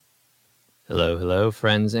Hello, hello,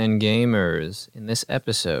 friends and gamers. In this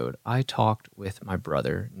episode, I talked with my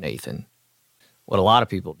brother, Nathan. What a lot of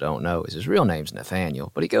people don't know is his real name's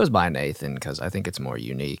Nathaniel, but he goes by Nathan because I think it's more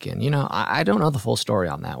unique. And, I don't know the full story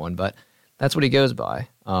on that one, but that's what he goes by.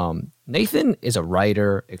 Nathan is a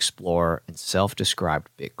writer, explorer, and self-described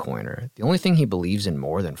Bitcoiner. The only thing he believes in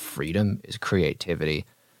more than freedom is creativity.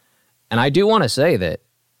 And I do want to say that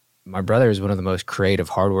my brother is one of the most creative,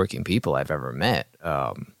 hardworking people I've ever met.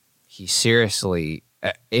 He seriously,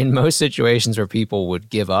 in most situations where people would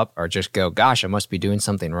give up or just go, gosh, I must be doing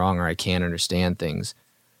something wrong or I can't understand things,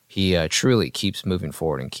 he truly keeps moving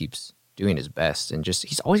forward and keeps doing his best. And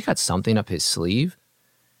he's always got something up his sleeve.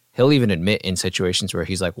 He'll even admit in situations where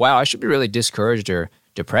he's like, wow, I should be really discouraged or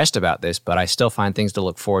depressed about this, but I still find things to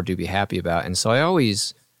look forward to, be happy about. And so I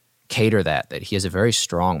always cater that he has a very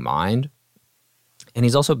strong mind. And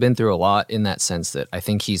he's also been through a lot in that sense that I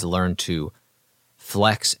think he's learned to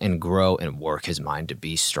flex and grow and work his mind to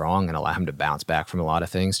be strong and allow him to bounce back from a lot of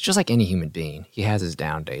things, just like any human being. He has his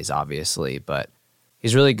down days, obviously, but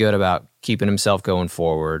he's really good about keeping himself going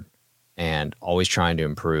forward and always trying to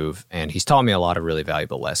improve. And he's taught me a lot of really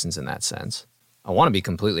valuable lessons in that sense. I want to be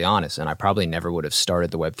completely honest, and I probably never would have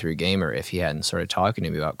started the Web3 Gamer if he hadn't started talking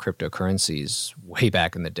to me about cryptocurrencies way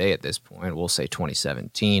back in the day at this point. We'll say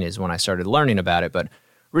 2017 is when I started learning about it, but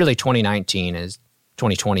really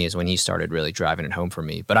 2020 is when he started really driving it home for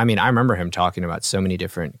me. But I mean, I remember him talking about so many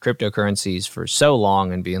different cryptocurrencies for so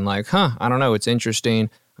long and being like, I don't know, it's interesting.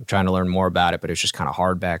 I'm trying to learn more about it, but it's just kind of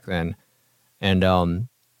hard back then. And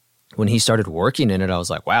when he started working in it, I was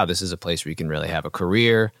like, wow, this is a place where you can really have a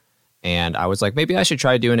career. And I was like, maybe I should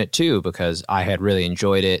try doing it too, because I had really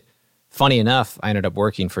enjoyed it. Funny enough, I ended up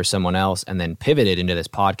working for someone else and then pivoted into this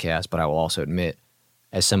podcast. But I will also admit,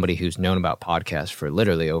 as somebody who's known about podcasts for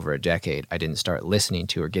literally over a decade, I didn't start listening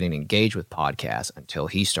to or getting engaged with podcasts until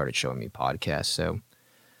he started showing me podcasts. So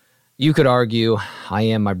you could argue I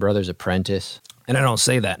am my brother's apprentice. And I don't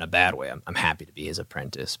say that in a bad way. I'm happy to be his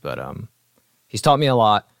apprentice. But he's taught me a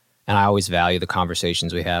lot. And I always value the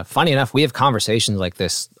conversations we have. Funny enough, we have conversations like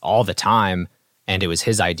this all the time. And it was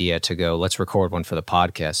his idea to go, let's record one for the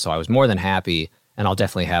podcast. So I was more than happy. And I'll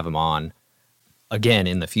definitely have him on again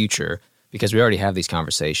in the future because we already have these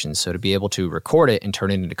conversations. So to be able to record it and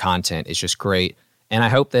turn it into content is just great. And I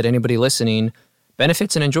hope that anybody listening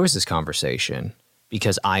benefits and enjoys this conversation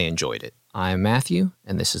because I enjoyed it. I am Matthew,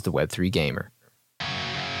 and this is the Web3 Gamer.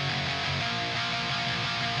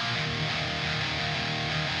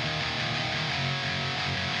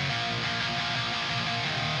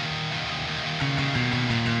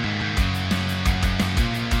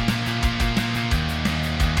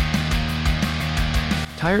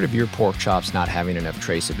 Tired of your pork chops not having enough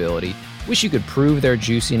traceability? Wish you could prove their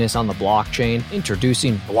juiciness on the blockchain?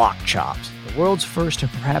 Introducing Block Chops, the world's first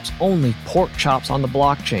and perhaps only pork chops on the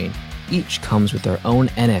blockchain. Each comes with their own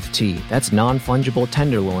NFT, that's non-fungible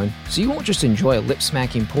tenderloin, so you won't just enjoy a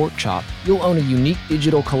lip-smacking pork chop, you'll own a unique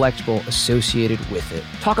digital collectible associated with it.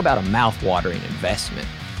 Talk about a mouth-watering investment.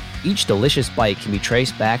 Each delicious bite can be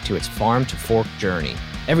traced back to its farm-to-fork journey.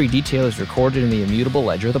 Every detail is recorded in the immutable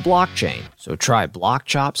ledger of the blockchain. So try Block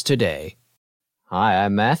Chops today. Hi,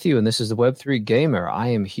 I'm Matthew, and this is the Web3 Gamer. I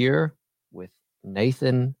am here with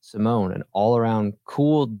Nathan Simone, an all-around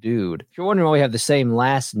cool dude. If you're wondering why we have the same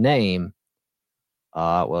last name,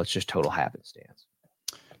 well, it's just total happenstance.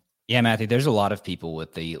 Yeah, Matthew, there's a lot of people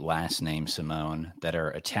with the last name Simone that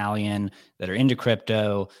are Italian, that are into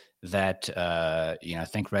crypto, that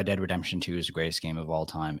think Red Dead Redemption 2 is the greatest game of all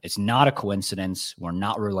time. It's not a coincidence. We're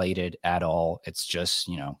not related at all. It's just,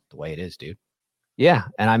 the way it is, dude. Yeah,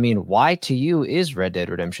 and I mean, why to you is Red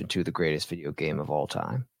Dead Redemption 2 the greatest video game of all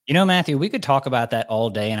time? Matthew, we could talk about that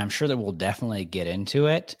all day, and I'm sure that we'll definitely get into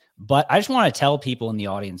it. But I just want to tell people in the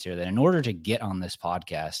audience here that in order to get on this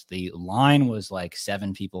podcast, the line was like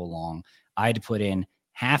 7 people long. I had to put in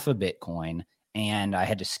half a Bitcoin, and I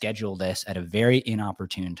had to schedule this at a very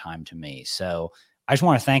inopportune time to me. So I just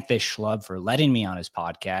want to thank this schlub for letting me on his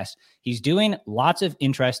podcast. He's doing lots of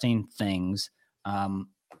interesting things. I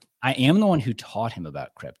am the one who taught him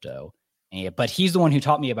about crypto, but he's the one who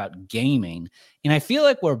taught me about gaming. And I feel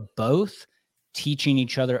like we're both teaching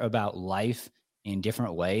each other about life in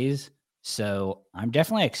different ways. So I'm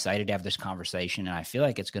definitely excited to have this conversation. And I feel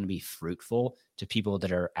like it's going to be fruitful to people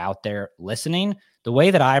that are out there listening. The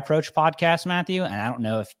way that I approach podcasts, Matthew, and I don't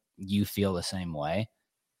know if you feel the same way.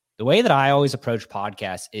 The way that I always approach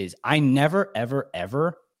podcasts is I never, ever,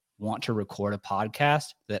 ever want to record a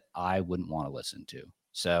podcast that I wouldn't want to listen to.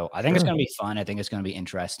 So I think it's going to be fun. I think it's going to be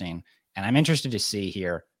interesting. And I'm interested to see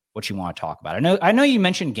here what you want to talk about. I know you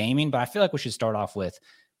mentioned gaming, but I feel like we should start off with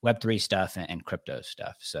Web3 stuff and crypto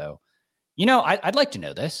stuff. So I'd like to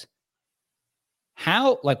know this.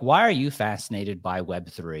 Why are you fascinated by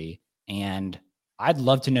Web3? And I'd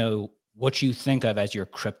love to know what you think of as your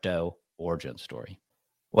crypto origin story.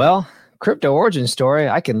 Well, crypto origin story,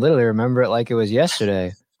 I can literally remember it like it was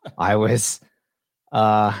yesterday. I was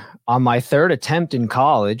on my third attempt in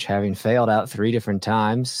college, having failed out 3 different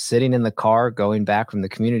times, sitting in the car going back from the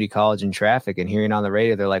community college in traffic and hearing on the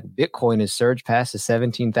radio, they're like, Bitcoin has surged past the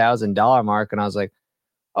 $17,000 mark. And I was like,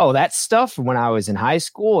 oh, that stuff from when I was in high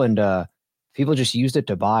school, and people just used it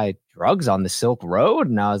to buy drugs on the Silk Road.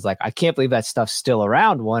 And I was like, I can't believe that stuff's still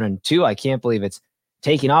around. 1 and 2, I can't believe it's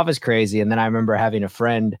taking off as crazy. And then I remember having a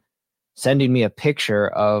friend sending me a picture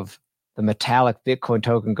of the metallic Bitcoin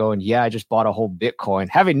token going, yeah, I just bought a whole Bitcoin,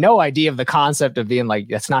 having no idea of the concept of being like,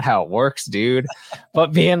 that's not how it works, dude.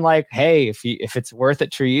 But being like, hey, if it's worth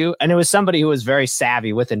it for you. And it was somebody who was very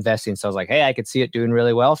savvy with investing. So I was like, hey, I could see it doing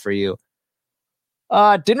really well for you.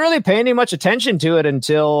 Didn't really pay any much attention to it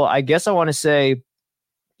until, I guess I want to say,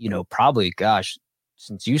 probably, gosh,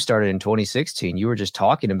 since you started in 2016, you were just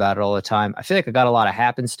talking about it all the time. I feel like I got a lot of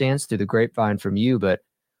happenstance through the grapevine from you, but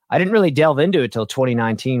I didn't really delve into it till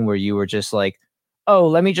 2019, where you were just like, oh,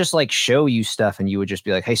 let me just like show you stuff. And you would just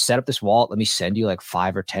be like, hey, set up this wallet. Let me send you like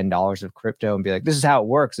 $5 or $10 of crypto and be like, this is how it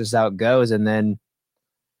works. This is how it goes. And then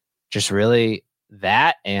just really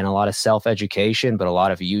that, and a lot of self-education, but a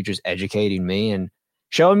lot of you just educating me and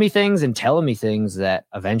showing me things and telling me things that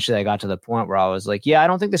eventually I got to the point where I was like, yeah, I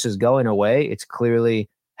don't think this is going away. It's clearly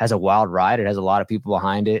has a wild ride. It has a lot of people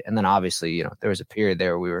behind it. And then obviously, there was a period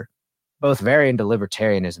there where we were both very into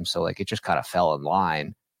libertarianism. So like it just kind of fell in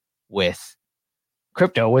line with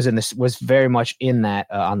crypto was very much in that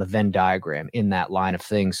on the Venn diagram, in that line of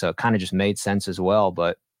things. So it kind of just made sense as well.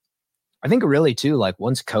 But I think really too, like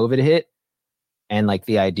once COVID hit, and like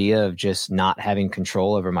the idea of just not having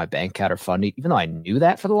control over my bank account or funding, even though I knew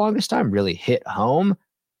that for the longest time, really hit home.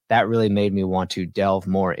 That really made me want to delve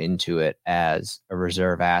more into it as a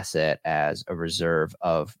reserve asset, as a reserve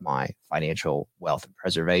of my financial wealth and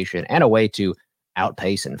preservation, and a way to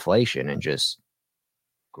outpace inflation and just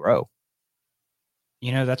grow.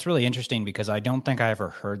 That's really interesting, because I don't think I ever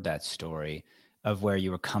heard that story of where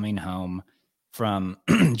you were coming home from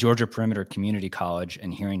Georgia Perimeter Community College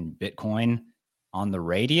and hearing Bitcoin on the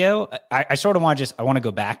radio. I sort of want to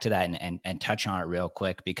go back to that and touch on it real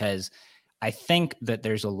quick, because I think that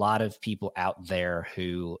there's a lot of people out there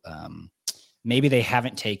who maybe they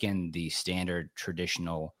haven't taken the standard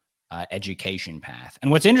traditional education path.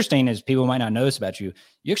 And what's interesting is people might not notice about you.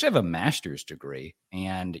 You actually have a master's degree,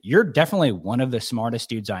 and you're definitely one of the smartest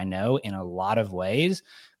dudes I know in a lot of ways.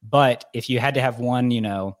 But if you had to have one,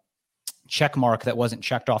 check mark that wasn't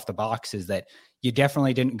checked off the box, is that you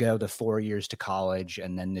definitely didn't go the 4 years to college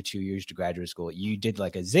and then the 2 years to graduate school. You did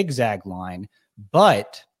like a zigzag line.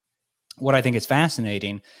 But what I think is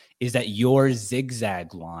fascinating is that your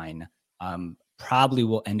zigzag line probably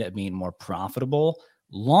will end up being more profitable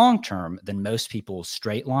long-term than most people's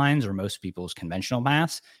straight lines or most people's conventional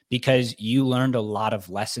maths, because you learned a lot of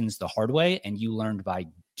lessons the hard way, and you learned by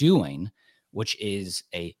doing, which is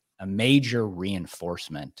a major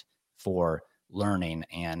reinforcement for learning.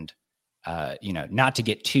 And not to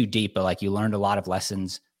get too deep, but like you learned a lot of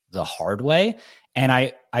lessons the hard way. And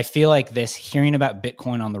I feel like hearing about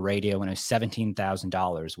Bitcoin on the radio when it was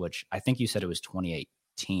 $17,000, which I think you said it was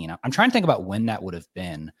 2018. I'm trying to think about when that would have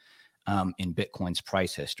been in Bitcoin's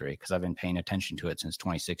price history, because I've been paying attention to it since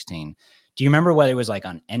 2016. Do you remember whether it was like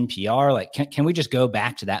on NPR? Like, can we just go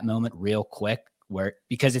back to that moment real quick,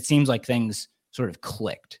 because it seems like things sort of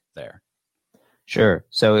clicked there? Sure.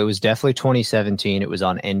 So it was definitely 2017. It was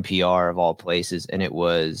on NPR of all places. And it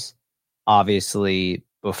was obviously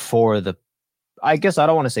before I guess I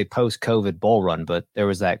don't want to say post-COVID bull run, but there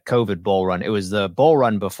was that COVID bull run. It was the bull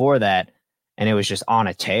run before that. And it was just on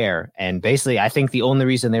a tear. And basically, I think the only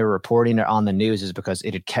reason they were reporting it on the news is because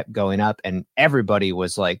it had kept going up. And everybody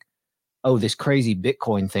was like, oh, this crazy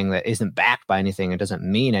Bitcoin thing that isn't backed by anything. It doesn't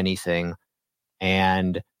mean anything.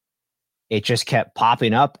 And it just kept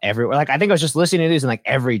popping up everywhere. Like, I think I was just listening to these, and like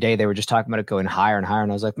every day they were just talking about it going higher and higher.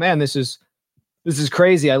 And I was like, man, this is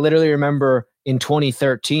crazy. I literally remember in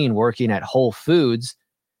 2013 working at Whole Foods,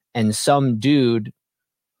 and some dude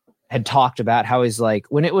had talked about how he's like,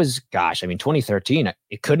 when it was, 2013,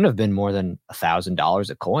 it couldn't have been more than $1,000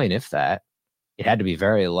 a coin, if that. It had to be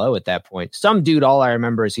very low at that point. Some dude, all I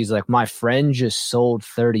remember is he's like, my friend just sold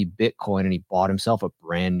 30 Bitcoin and he bought himself a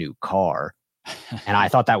brand new car. And I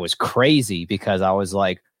thought that was crazy, because I was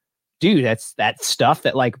like, dude, that's that stuff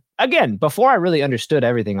that, like, again, before I really understood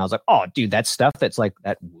everything, I was like, oh, dude, that stuff that's like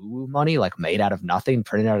that woo-woo money, like made out of nothing,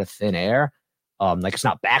 printed out of thin air. Like it's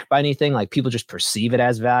not backed by anything. Like people just perceive it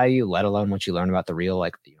as value, let alone once you learn about the real,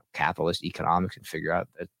 like, capitalist economics and figure out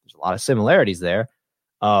that there's a lot of similarities there.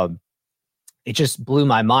 It just blew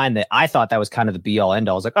my mind that I thought that was kind of the be all end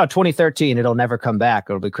all. I was like, oh, 2013, it'll never come back.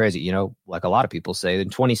 It'll be crazy. Like a lot of people say. Then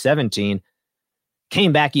 2017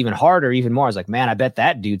 came back even harder, even more. I was like, man, I bet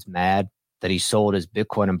that dude's mad that he sold his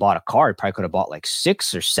Bitcoin and bought a car. He probably could have bought like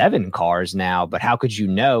 6 or 7 cars now. But how could you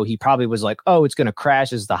know? He probably was like, oh, it's going to crash.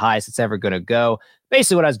 This is the highest it's ever going to go.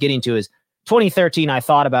 Basically, what I was getting to is 2013, I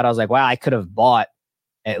thought about it. I was like, wow, I could have bought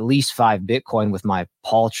at least 5 Bitcoin with my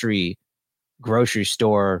paltry grocery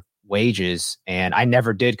store wages. And I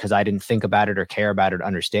never did because I didn't think about it or care about it or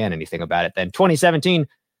understand anything about it. Then 2017,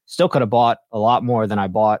 still could have bought a lot more than I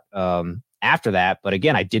bought after that. But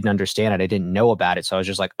again, I didn't understand it. I didn't know about it. So I was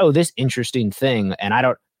just like, oh, this interesting thing. And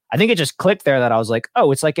I think it just clicked there that I was like,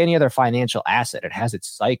 oh, it's like any other financial asset. It has its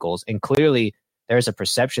cycles. And clearly there's a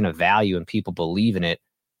perception of value and people believe in it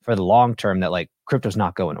for the long term that like crypto's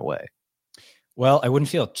not going away. Well, I wouldn't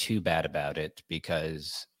feel too bad about it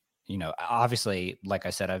because, obviously, like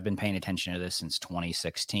I said, I've been paying attention to this since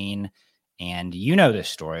 2016. And this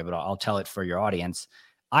story, but I'll tell it for your audience.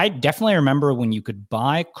 I definitely remember when you could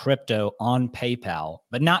buy crypto on PayPal,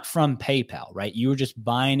 but not from PayPal, right? You were just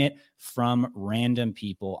buying it from random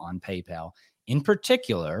people on PayPal. In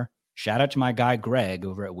particular, shout out to my guy, Greg,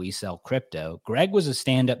 over at We Sell Crypto. Greg was a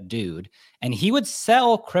stand-up dude, and he would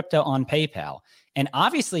sell crypto on PayPal. And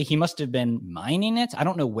obviously, he must have been mining it. I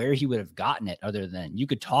don't know where he would have gotten it other than you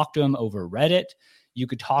could talk to him over Reddit. You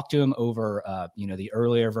could talk to him over, the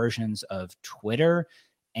earlier versions of Twitter.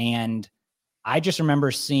 And I just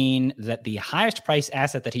remember seeing that the highest price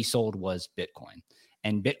asset that he sold was Bitcoin.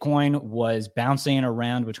 And Bitcoin was bouncing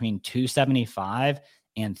around between $275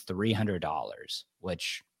 and $300,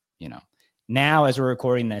 which, now as we're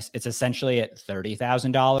recording this, it's essentially at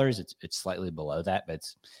 $30,000. It's slightly below that, but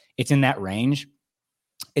it's in that range.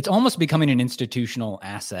 It's almost becoming an institutional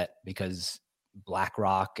asset because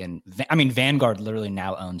BlackRock and Vanguard literally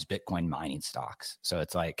now owns Bitcoin mining stocks. So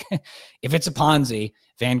it's like, if it's a Ponzi,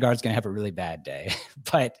 Vanguard's going to have a really bad day.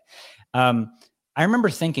 But I remember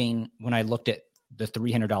thinking when I looked at the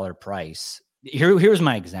 $300 price, here's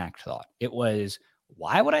my exact thought. It was,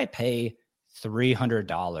 why would I pay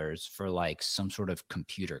 $300 for like some sort of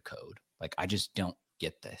computer code? Like, I just don't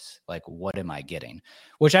get this. Like, what am I getting?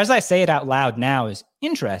 Which, as I say it out loud now, is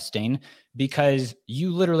interesting because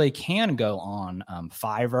you literally can go on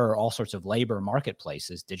Fiverr or all sorts of labor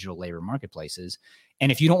marketplaces, digital labor marketplaces.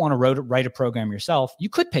 And if you don't want to write a program yourself, you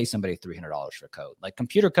could pay somebody $300 for code. Like,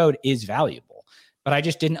 computer code is valuable, but I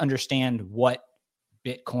just didn't understand what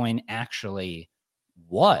Bitcoin actually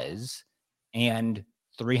was. And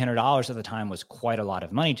 $300 at the time was quite a lot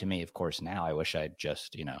of money to me. Of course, now I wish I'd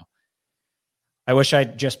just,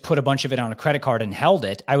 put a bunch of it on a credit card and held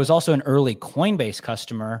it. I was also an early Coinbase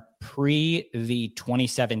customer pre the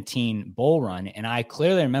 2017 bull run. And I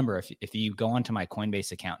clearly remember if you go onto my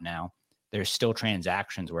Coinbase account now, there's still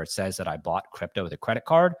transactions where it says that I bought crypto with a credit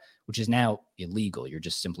card, which is now illegal. You're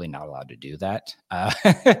just simply not allowed to do that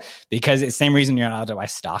because it's the same reason you're not allowed to buy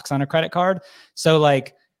stocks on a credit card. So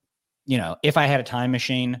like, if I had a time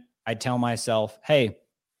machine, I'd tell myself, hey,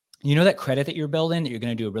 that credit that you're building that you're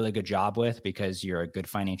going to do a really good job with because you're a good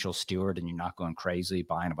financial steward and you're not going crazy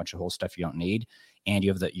buying a bunch of whole stuff you don't need. And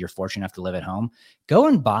you're fortunate enough to live at home. Go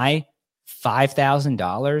and buy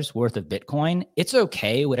 $5,000 worth of Bitcoin. It's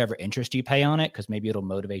okay, whatever interest you pay on it, because maybe it'll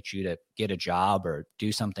motivate you to get a job or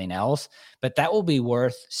do something else. But that will be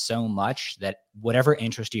worth so much that whatever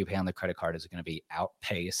interest you pay on the credit card is going to be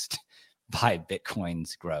outpaced by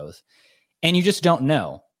Bitcoin's growth. And you just don't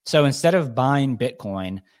know. So instead of buying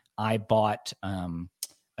Bitcoin, I bought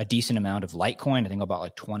a decent amount of Litecoin. I think I bought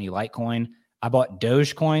like 20 Litecoin. I bought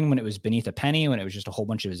Dogecoin when it was beneath a penny, when it was just a whole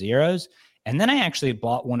bunch of zeros. And then I actually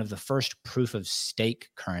bought one of the first proof of stake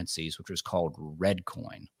currencies, which was called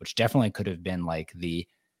Redcoin, which definitely could have been like the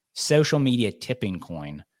social media tipping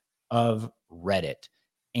coin of Reddit.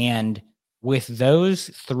 And with those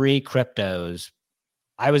 3 cryptos,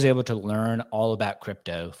 I was able to learn all about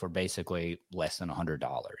crypto for basically less than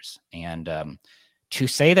 $100. And to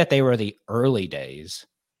say that they were the early days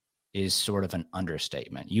is sort of an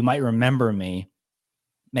understatement. You might remember me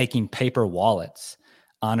making paper wallets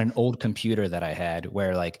on an old computer that I had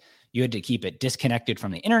where like you had to keep it disconnected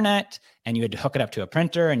from the internet and you had to hook it up to a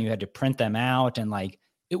printer and you had to print them out. And like,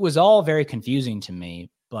 it was all very confusing to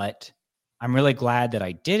me, but I'm really glad that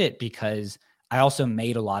I did it because I also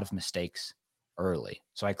made a lot of mistakes early.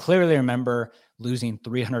 So I clearly remember losing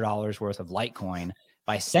 $300 worth of Litecoin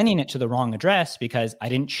by sending it to the wrong address because I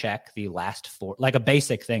didn't check the last four, like a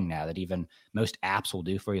basic thing now that even most apps will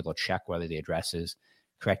do for you. They'll check whether the address is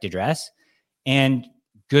correct address. And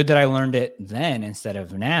good that I learned it then instead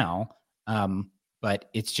of now. But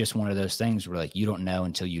it's just one of those things where like, you don't know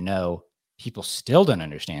until you know. People still don't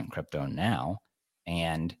understand crypto now.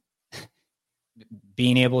 And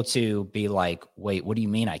being able to be like, wait, what do you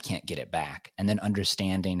mean I can't get it back? And then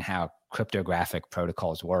understanding how cryptographic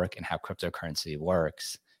protocols work and how cryptocurrency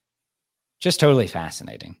works. Just totally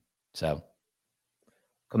fascinating. So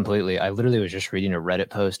completely. I literally was just reading a Reddit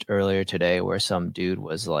post earlier today where some dude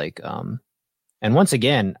was like, and once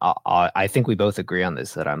again, I think we both agree on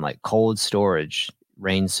this, that I'm like, cold storage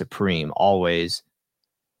reigns supreme always.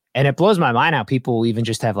 And it blows my mind how people even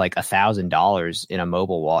just have like $1,000 in a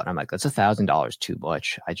mobile wallet. And I'm like, that's $1,000 too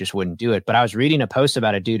much. I just wouldn't do it. But I was reading a post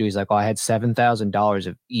about a dude who's like, oh, I had $7,000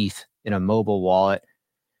 of ETH in a mobile wallet.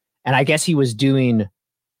 And I guess he was on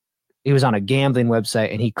a gambling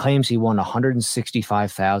website and he claims he won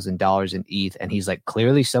 $165,000 in ETH. And he's like,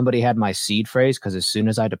 clearly somebody had my seed phrase because as soon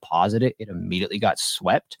as I deposited it, it immediately got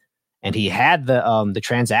swept. And he had the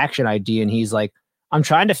transaction ID and he's like, I'm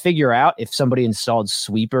trying to figure out if somebody installed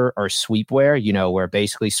Sweeper or Sweepware, where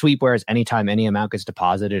basically Sweepware is anytime any amount gets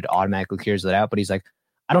deposited, it automatically clears it out. But he's like,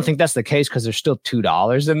 I don't think that's the case because there's still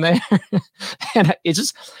 $2 in there. And it's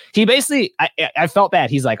just, he basically, I felt bad.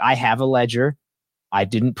 He's like, I have a ledger. I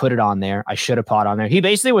didn't put it on there. I should have put it on there. He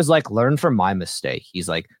basically was like, learn from my mistake. He's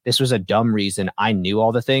like, this was a dumb reason. I knew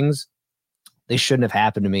all the things. They shouldn't have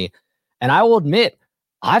happened to me. And I will admit,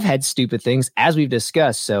 I've had stupid things as we've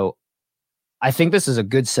discussed. So I think this is a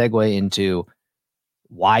good segue into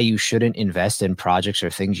why you shouldn't invest in projects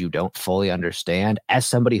or things you don't fully understand. As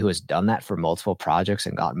somebody who has done that for multiple projects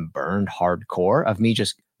and gotten burned hardcore, of me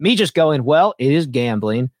just going, well, it is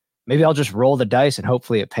gambling. Maybe I'll just roll the dice and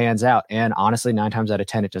hopefully it pans out. And honestly, 9 times out of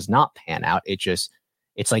 10, it does not pan out. It's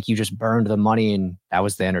like you just burned the money and that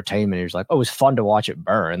was the entertainment. You're just like, oh, it was fun to watch it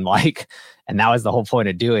burn. And that was the whole point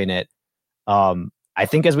of doing it. I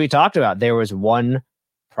think as we talked about, there was one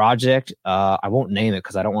project. I won't name it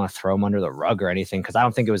because I don't want to throw them under the rug or anything because I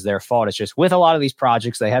don't think it was their fault. It's just with a lot of these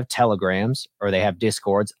projects, they have Telegrams or they have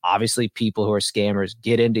Discords. Obviously, people who are scammers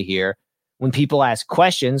get into here. When people ask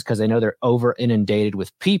questions because they know they're over inundated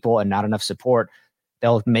with people and not enough support,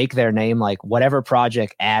 they'll make their name like whatever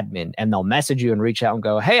project admin and they'll message you and reach out and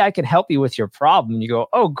go, hey, I can help you with your problem. And you go,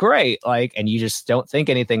 oh, great. And you just don't think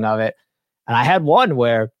anything of it. And I had one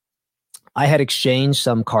where I had exchanged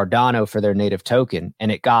some Cardano for their native token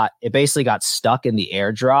and it basically got stuck in the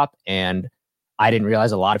airdrop. And I didn't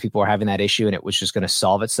realize a lot of people were having that issue and it was just going to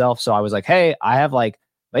solve itself. So I was like, hey, I have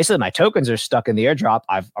basically my tokens are stuck in the airdrop.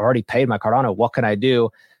 I've already paid my Cardano. What can I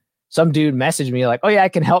do? Some dude messaged me like, oh yeah, I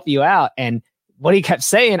can help you out. And what he kept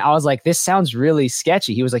saying, I was like, this sounds really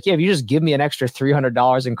sketchy. He was like, yeah, if you just give me an extra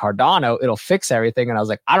 $300 in Cardano, it'll fix everything. And I was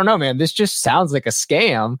like, I don't know, man, this just sounds like a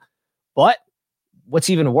scam. But what's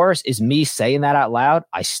even worse is me saying that out loud.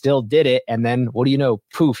 I still did it. And then what do you know?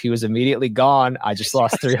 Poof, he was immediately gone. I just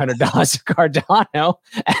lost $300 of Cardano.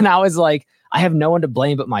 And I was like, I have no one to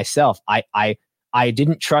blame but myself. I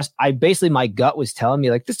didn't trust. My gut was telling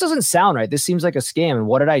me like, this doesn't sound right. This seems like a scam. And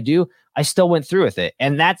what did I do? I still went through with it.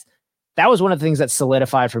 And that was one of the things that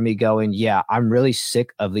solidified for me going, yeah, I'm really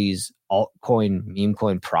sick of these altcoin, meme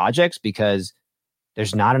coin projects because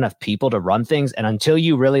there's not enough people to run things. And until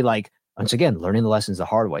you really once again, learning the lessons the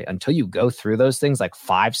hard way, until you go through those things like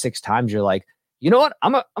 5-6 times, you're like, you know what?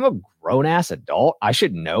 I'm a grown ass adult. I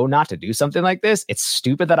should know not to do something like this. It's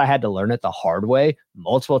stupid that I had to learn it the hard way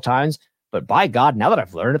multiple times. But by God, now that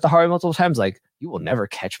I've learned it the hard way multiple times, you will never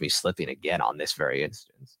catch me slipping again on this very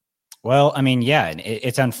instance. Well, I mean, yeah,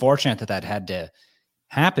 it's unfortunate that had to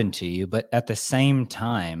happen to you, but at the same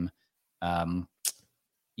time, I mean,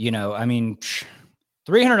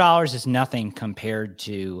 $300 is nothing compared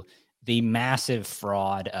to the massive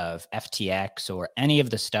fraud of FTX or any of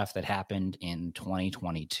the stuff that happened in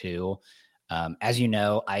 2022. As you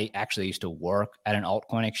know, I actually used to work at an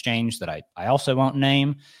altcoin exchange that I also won't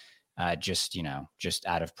name, just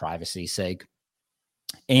out of privacy's sake.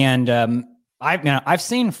 And I've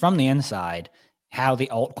seen from the inside how the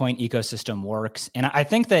altcoin ecosystem works. And I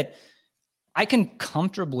think that I can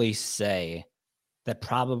comfortably say that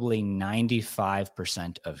probably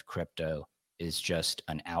 95% of crypto is just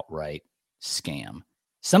an outright scam.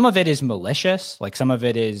 Some of it is malicious, like some of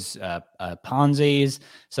it is Ponzi's,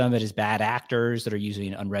 some of it is bad actors that are using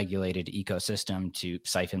an unregulated ecosystem to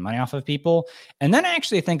siphon money off of people. And then I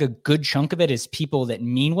actually think a good chunk of it is people that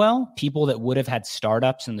mean well, people that would have had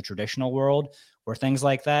startups in the traditional world or things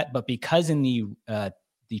like that. But because in the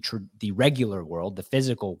regular world, the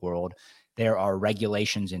physical world, there are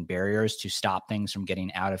regulations and barriers to stop things from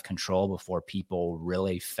getting out of control before people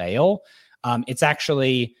really fail. It's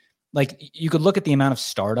actually like you could look at the amount of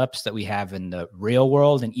startups that we have in the real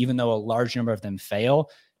world, and even though a large number of them fail,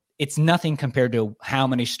 it's nothing compared to how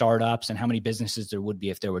many startups and how many businesses there would be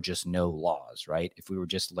if there were just no laws, right? If we were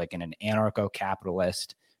just like in an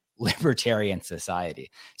anarcho-capitalist libertarian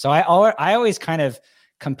society. So I always kind of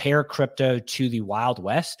compare crypto to the Wild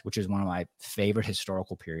West, which is one of my favorite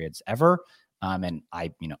historical periods ever. And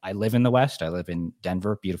I live in the West. I live in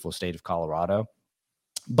Denver, beautiful state of Colorado.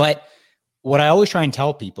 But what I always try and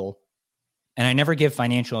tell people, and I never give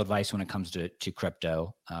financial advice when it comes to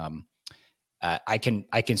crypto. I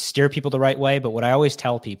can steer people the right way, but what I always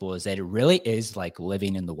tell people is that it really is like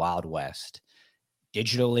living in the Wild West,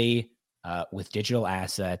 digitally, with digital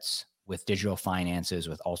assets, with digital finances,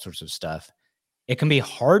 with all sorts of stuff. It can be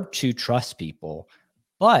hard to trust people,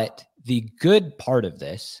 but the good part of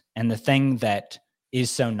this, and the thing that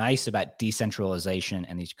is so nice about decentralization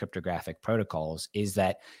and these cryptographic protocols, is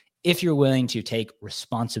that if you're willing to take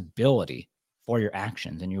responsibility for your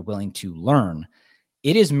actions and you're willing to learn,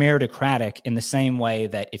 it is meritocratic in the same way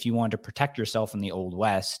that if you wanted to protect yourself in the Old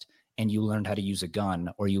West and you learned how to use a gun,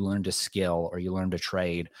 or you learned a skill, or you learned a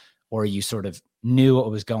trade, or you sort of knew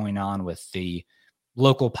what was going on with the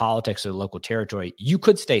local politics or the local territory, you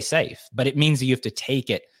could stay safe, but it means that you have to take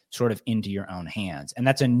it sort of into your own hands. And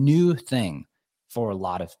that's a new thing for a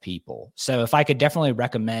lot of people. So if I could definitely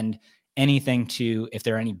recommend anything to, if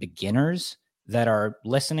there are any beginners that are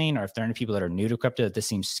listening, or if there are any people that are new to crypto that this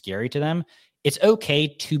seems scary to them, it's okay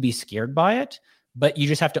to be scared by it, but you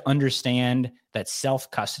just have to understand that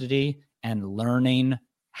self-custody and learning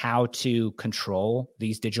how to control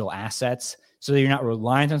these digital assets so that you're not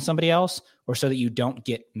reliant on somebody else, or so that you don't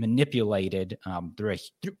get manipulated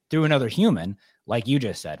through another human, like you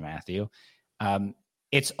just said, Matthew.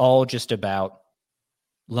 It's all just about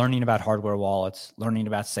learning about hardware wallets, learning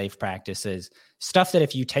about safe practices, stuff that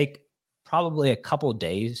if you take probably a couple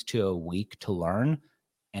days to a week to learn,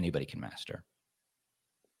 anybody can master.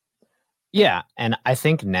 Yeah. And I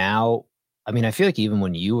think now, I mean, I feel like even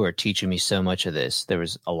when you were teaching me so much of this, there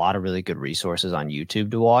was a lot of really good resources on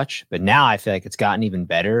YouTube to watch. But now I feel like it's gotten even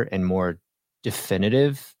better and more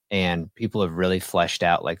definitive. And people have really fleshed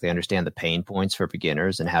out, like they understand the pain points for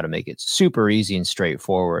beginners and how to make it super easy and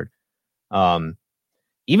straightforward.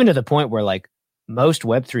 Even to the point where like most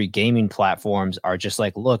Web3 gaming platforms are just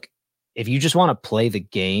like, look, if you just want to play the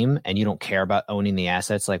game and you don't care about owning the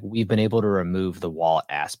assets, like we've been able to remove the wallet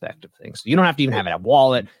aspect of things. So you don't have to even have a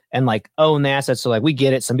wallet and like own the assets. So like we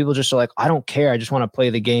get it. Some people just are like, I don't care. I just want to play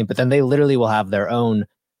the game. But then they literally will have their own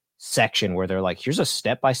section where they're like, here's a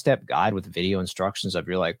step-by-step guide with video instructions of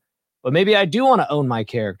you're like, but maybe I do want to own my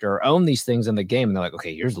character or own these things in the game. And they're like,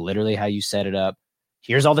 okay, here's literally how you set it up.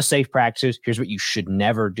 Here's all the safe practices. Here's what you should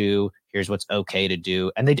never do. Here's what's okay to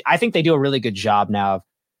do. And I think they do a really good job now of,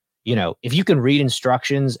 you know, if you can read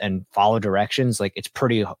instructions and follow directions, like it's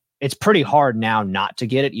pretty hard now not to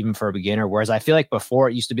get it, even for a beginner. Whereas I feel like before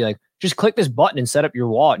it used to be like, just click this button and set up your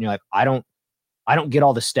wallet. And you're like, I don't get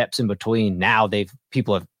all the steps in between. Now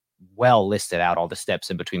people have well listed out all the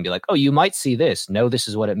steps in between. Be like, oh, you might see this. No, this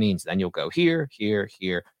is what it means. Then you'll go here, here,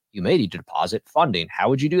 here. You may need to deposit funding. How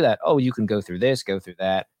would you do that? Oh, you can go through this, go through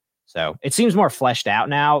that. So it seems more fleshed out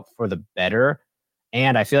now for the better.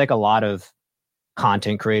 And I feel like a lot of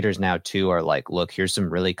content creators now too are like, look, here's some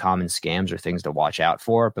really common scams or things to watch out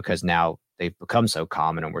for, because now they've become so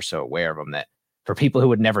common and we're so aware of them that for people who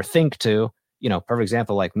would never think to, you know, perfect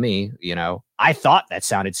example like me, you know, I thought that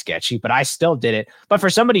sounded sketchy, but I still did it. But for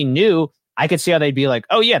somebody new, I could see how they'd be like,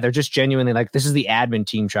 oh yeah, they're just genuinely like, this is the admin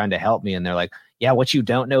team trying to help me. And they're like, yeah, what you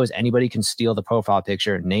don't know is anybody can steal the profile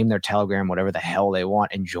picture, name their Telegram, whatever the hell they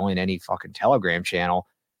want, and join any fucking Telegram channel,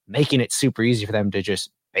 making it super easy for them to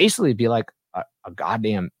just basically be like a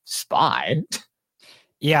goddamn spy.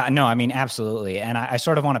 Yeah, no, I mean, absolutely. And I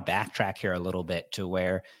sort of want to backtrack here a little bit to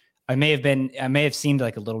where I may have seemed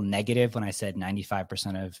like a little negative when I said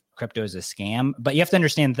 95% of crypto is a scam, but you have to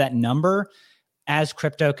understand that number, as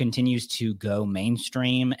crypto continues to go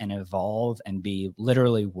mainstream and evolve and be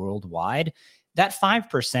literally worldwide, that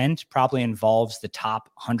 5% probably involves the top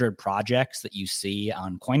 100 projects that you see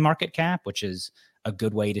on CoinMarketCap, which is a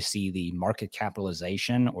good way to see the market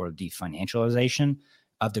capitalization or the financialization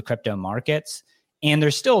of the crypto markets. And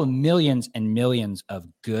there's still millions and millions of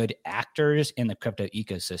good actors in the crypto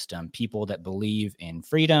ecosystem, people that believe in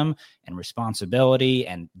freedom and responsibility,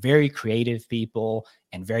 and very creative people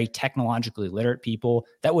and very technologically literate people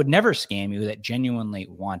that would never scam you, that genuinely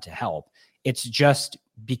want to help. It's just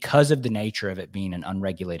because of the nature of it being an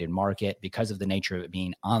unregulated market, because of the nature of it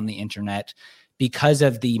being on the internet, because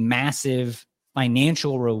of the massive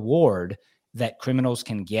financial reward that criminals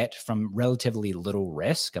can get from relatively little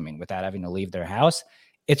risk. I mean, without having to leave their house,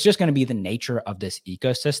 it's just going to be the nature of this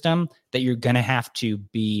ecosystem that you're going to have to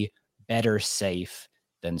be better safe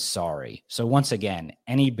than sorry. So once again,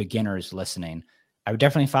 any beginners listening, I would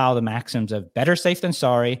definitely follow the maxims of better safe than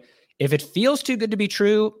sorry. If it feels too good to be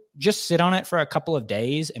true, just sit on it for a couple of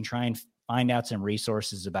days and try and find out some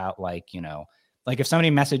resources about, like, you know, like if somebody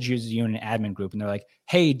messages you in an admin group and they're like,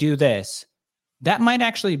 hey, do this, that might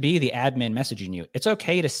actually be the admin messaging you. It's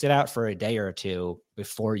okay to sit out for a day or two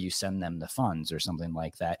before you send them the funds or something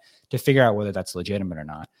like that to figure out whether that's legitimate or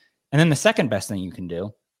not. And then the second best thing you can do,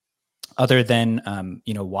 other than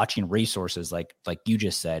watching resources like you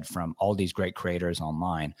just said from all these great creators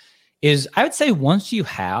online, is I would say once you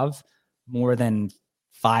have more than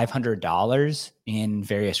 $500 in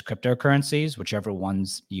various cryptocurrencies, whichever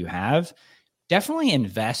ones you have, definitely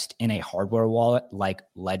invest in a hardware wallet like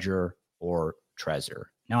Ledger or Trezor.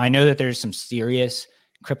 Now, I know that there's some serious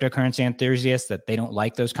cryptocurrency enthusiasts that they don't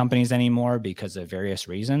like those companies anymore because of various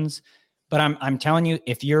reasons. But I'm telling you,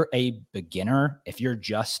 if you're a beginner, if you're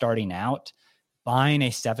just starting out, buying a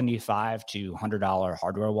 $75 to $100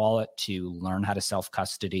 hardware wallet to learn how to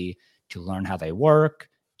self-custody, to learn how they work,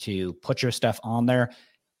 to put your stuff on there,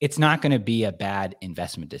 it's not going to be a bad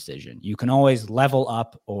investment decision. You can always level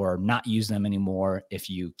up or not use them anymore if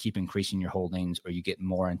you keep increasing your holdings or you get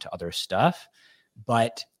more into other stuff.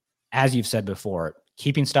 But as you've said before,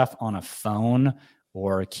 keeping stuff on a phone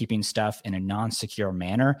or keeping stuff in a non-secure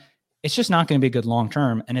manner, it's just not going to be good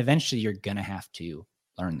long-term. And eventually you're going to have to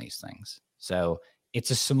learn these things. So it's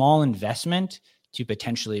a small investment to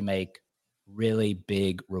potentially make really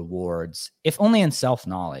big rewards, if only in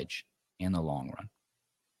self-knowledge in the long run.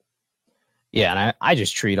 Yeah, and I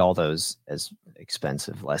just treat all those as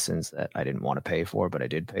expensive lessons that I didn't want to pay for, but I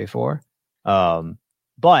did pay for.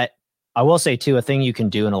 But I will say, too, a thing you can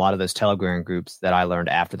do in a lot of those Telegram groups that I learned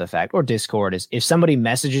after the fact, or Discord, is if somebody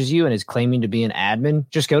messages you and is claiming to be an admin,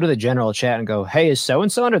 just go to the general chat and go, hey, is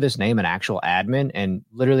so-and-so under this name an actual admin? And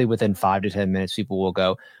literally within 5 to 10 minutes, people will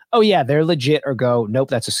go, oh, yeah, they're legit, or go, nope,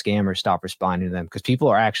 that's a scam, or stop responding to them, because people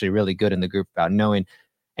are actually really good in the group about knowing.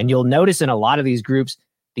 And you'll notice in a lot of these groups,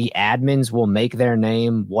 the admins will make their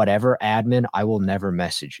name whatever admin. I will never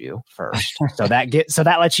message you first. So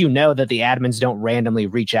that lets you know that the admins don't randomly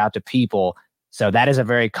reach out to people. So that is a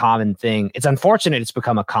very common thing. It's unfortunate it's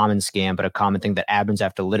become a common scam, but a common thing that admins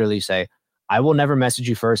have to literally say, I will never message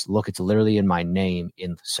you first. Look, it's literally in my name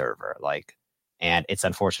in the server. And it's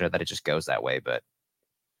unfortunate that it just goes that way, but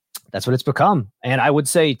that's what it's become. And I would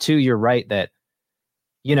say too, you're right that,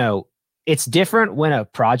 it's different when a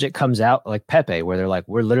project comes out like Pepe, where they're like,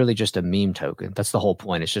 we're literally just a meme token. That's the whole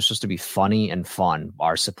point. It's just supposed to be funny and fun.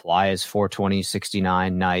 Our supply is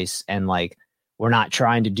 420.69, nice. And we're not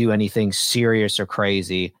trying to do anything serious or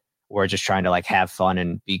crazy. We're just trying to have fun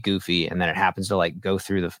and be goofy. And then it happens to go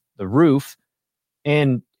through the roof,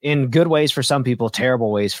 and in good ways for some people,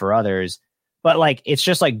 terrible ways for others. But it's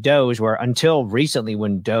just like Doge, where until recently,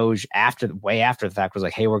 when Doge way after the fact was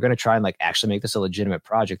like, hey, we're going to try and actually make this a legitimate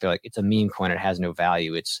project. They're like, it's a meme coin. It has no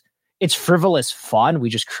value. It's frivolous fun.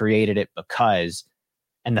 We just created it because,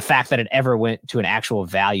 and the fact that it ever went to an actual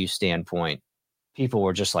value standpoint, people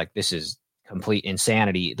were just like, this is complete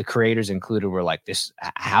insanity. The creators included were like,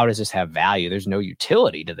 how does this have value? There's no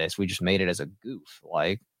utility to this. We just made it as a goof.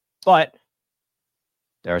 But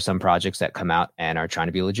there are some projects that come out and are trying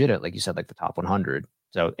to be legit, like you said, like the top 100.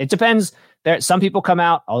 So it depends. Some people come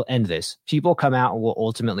out. I'll end this. People come out and will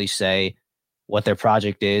ultimately say what their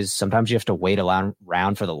project is. Sometimes you have to wait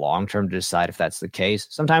around for the long term to decide if that's the case.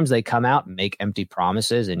 Sometimes they come out and make empty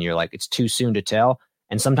promises, and you're like, it's too soon to tell.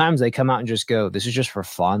 And sometimes they come out and just go, this is just for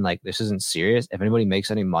fun. This isn't serious. If anybody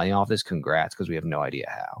makes any money off this, congrats, because we have no idea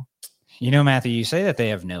how. Matthew, you say that they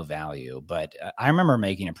have no value, but I remember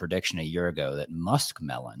making a prediction a year ago that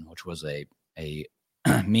Muskmelon, which was a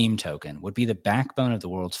meme token, would be the backbone of the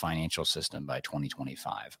world's financial system by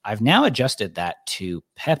 2025. I've now adjusted that to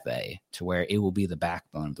Pepe, to where it will be the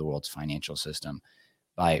backbone of the world's financial system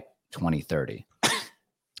by 2030.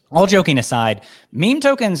 All joking aside, meme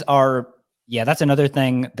tokens that's another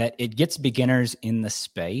thing that it gets beginners in the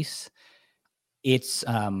space. It's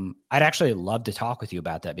I'd actually love to talk with you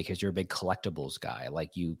about that, because you're a big collectibles guy.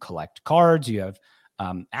 You collect cards, you have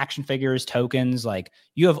action figures, tokens,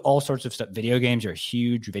 you have all sorts of stuff. Video games, you're a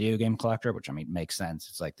huge video game collector, which makes sense.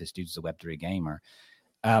 It's like, this dude's a Web3 gamer.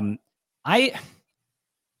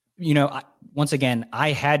 Once again,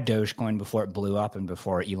 I had Dogecoin before it blew up and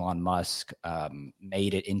before Elon Musk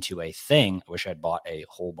made it into a thing. I wish I'd bought a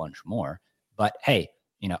whole bunch more. But hey,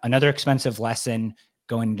 another expensive lesson.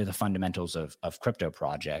 going into the fundamentals of crypto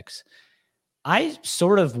projects. I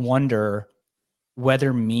sort of wonder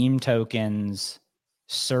whether meme tokens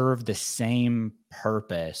serve the same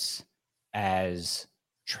purpose as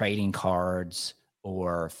trading cards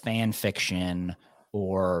or fan fiction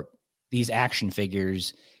or these action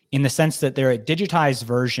figures, in the sense that they're a digitized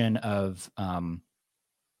version of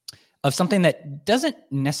something that doesn't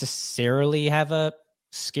necessarily have a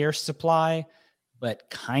scarce supply, but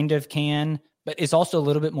kind of can, but is also a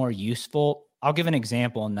little bit more useful. I'll give an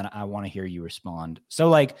example and then I want to hear you respond. So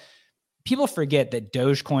like, people forget that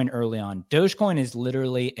Dogecoin early on, Dogecoin is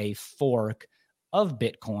literally a fork of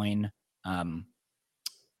Bitcoin.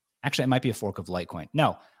 Actually, it might be a fork of Litecoin.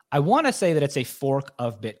 No, I want to say that it's a fork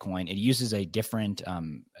of Bitcoin. It uses a different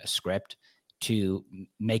script to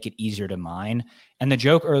make it easier to mine. And the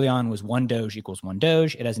joke early on was 1 Doge equals 1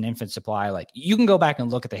 Doge. It has an infinite supply. Like, you can go back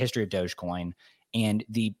and look at the history of Dogecoin, and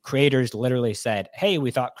the creators literally said, hey,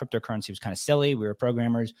 we thought cryptocurrency was kind of silly. We were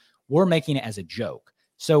programmers. We're making it as a joke.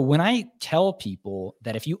 So when I tell people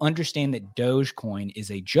that if you understand that Dogecoin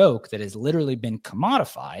is a joke that has literally been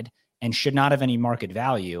commodified and should not have any market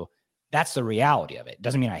value, that's the reality of it. It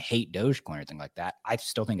doesn't mean I hate Dogecoin or anything like that. I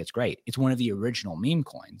still think it's great. It's one of the original meme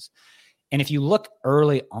coins. And if you look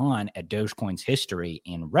early on at Dogecoin's history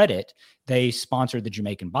in Reddit, they sponsored the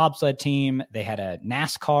Jamaican bobsled team. They had a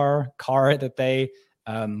NASCAR car that they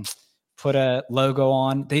put a logo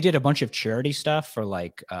on. They did a bunch of charity stuff for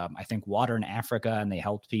like, I think water in Africa, and they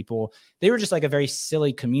helped people. They were just like a very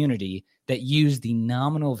silly community that used the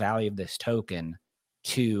nominal value of this token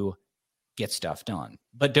to get stuff done.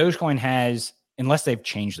 But Dogecoin has, unless they've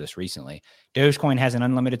changed this recently, Dogecoin has an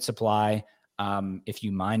unlimited supply. If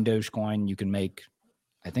you mine Dogecoin, you can make,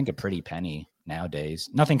 I think, a pretty penny nowadays.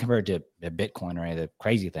 Nothing compared to Bitcoin or any of the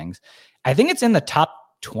crazy things. I think it's in the top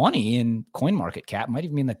 20 in coin market cap, might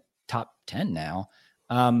even be in the top 10 now.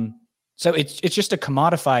 So it's just a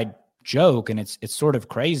commodified joke, and it's sort of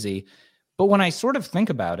crazy. But when I sort of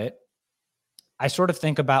think about it, I sort of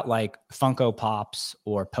think about like Funko Pops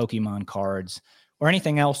or Pokemon cards or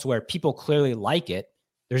anything else where people clearly like it.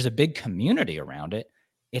 There's a big community around it.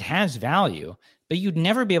 It has value, but you'd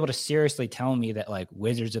never be able to seriously tell me that like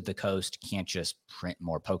Wizards of the Coast can't just print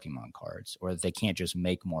more Pokemon cards, or that they can't just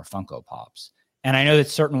make more Funko Pops. And I know that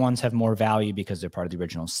certain ones have more value because they're part of the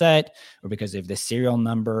original set or because they have the serial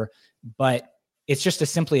number, but it's just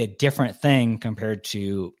simply a different thing compared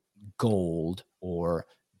to gold or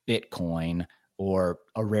Bitcoin or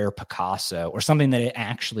a rare Picasso or something that it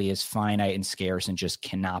actually is finite and scarce and just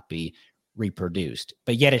cannot be reproduced.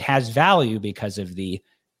 But yet it has value because of the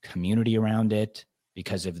community around it,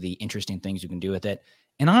 because of the interesting things you can do with it.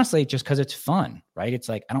 And honestly, just because it's fun, right? It's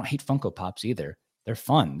like, I don't hate Funko Pops either. They're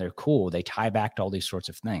fun. They're cool. They tie back to all these sorts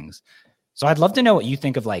of things. So I'd love to know what you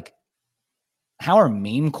think of like, how are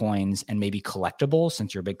meme coins and maybe collectibles,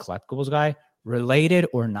 since you're a big collectibles guy, related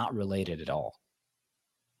or not related at all?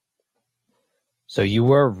 So you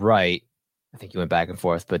were right. I think you went back and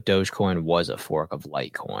forth, but Dogecoin was a fork of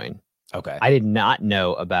Litecoin. Okay. I did not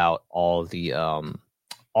know about all the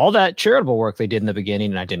all that charitable work they did in the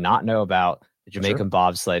beginning, and I did not know about the Jamaican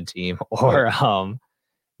bobsled team or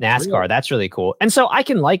NASCAR. That's really cool. And so I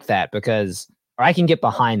can like that because, or I can get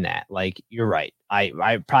behind that. Like, you're right.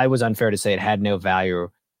 I probably was unfair to say it had no value.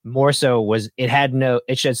 More so was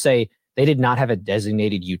it should say they did not have a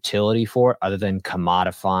designated utility for it other than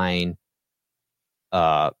commodifying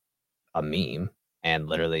a meme and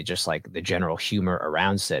literally just like the general humor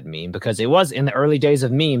around said meme, because it was in the early days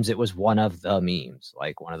of memes, it was one of the memes,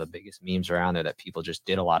 like one of the biggest memes around there that people just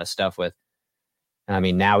did a lot of stuff with. And I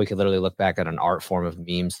mean, now we could literally look back at an art form of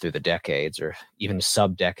memes through the decades or even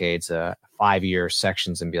sub decades, 5-year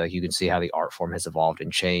sections, and be like, you can see how the art form has evolved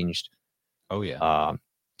and changed. Oh yeah.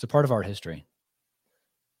 It's a part of our history.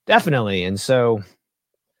 Definitely. And so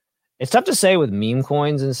it's tough to say with meme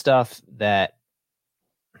coins and stuff that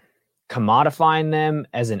commodifying them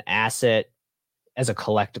as an asset, as a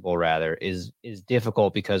collectible rather, is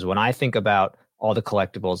difficult, because when I think about all the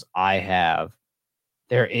collectibles I have,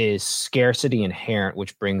 there is scarcity inherent,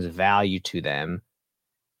 which brings value to them.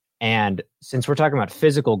 And since we're talking about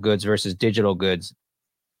physical goods versus digital goods,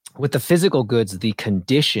 with the physical goods, the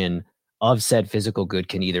condition of said physical good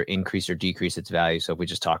can either increase or decrease its value. So if we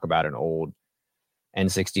just talk about an old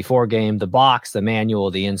N64 game, the box, the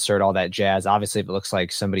manual, the insert, all that jazz, obviously if it looks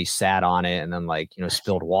like somebody sat on it and then like,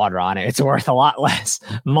 spilled water on it, it's worth a lot less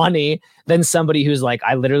money than somebody who's like,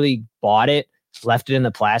 I literally bought it, left it in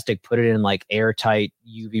the plastic, put it in like airtight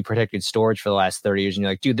UV protected storage for the last 30 years. And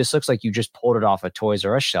you're like, dude, this looks like you just pulled it off a Toys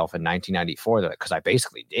R Us shelf in 1994. Because I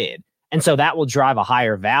basically did. And so that will drive a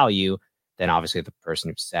higher value than obviously the person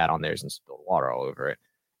who sat on theirs and spilled water all over it.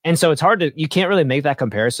 And so it's hard you can't really make that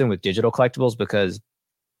comparison with digital collectibles because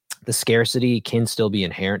the scarcity can still be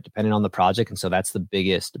inherent depending on the project. And so that's the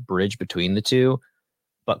biggest bridge between the two.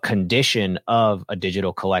 But condition of a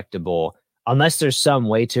digital collectible, unless there's some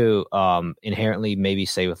way to inherently maybe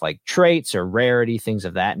say with like traits or rarity, things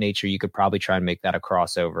of that nature, you could probably try and make that a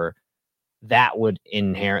crossover. That would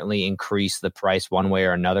inherently increase the price one way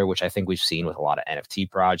or another, which I think we've seen with a lot of NFT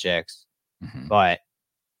projects. Mm-hmm. But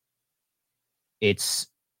it's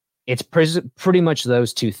pretty much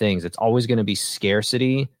those two things. It's always going to be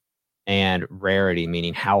scarcity and rarity,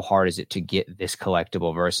 meaning how hard is it to get this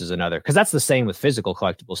collectible versus another? Because that's the same with physical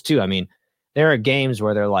collectibles too. I mean, there are games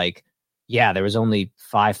where they're like, yeah, there was only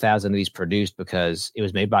 5,000 of these produced because it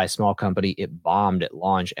was made by a small company. It bombed at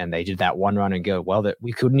launch, and they did that one run and go, well, that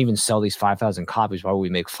we couldn't even sell these 5,000 copies. Why would we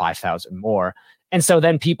make 5,000 more? And so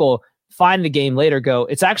then people find the game later, go,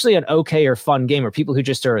 it's actually an okay or fun game. Or people who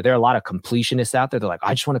just there are a lot of completionists out there. They're like,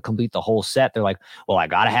 I just want to complete the whole set. They're like, well, I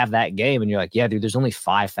got to have that game. And you're like, yeah, dude, there's only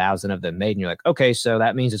 5,000 of them made. And you're like, okay, so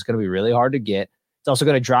that means it's going to be really hard to get. It's also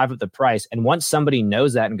going to drive up the price. And once somebody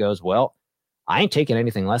knows that and goes, well, I ain't taking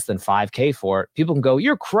anything less than $5,000 for it, people can go,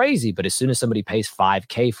 you're crazy. But as soon as somebody pays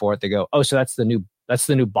 $5,000 for it, they go, oh, so that's the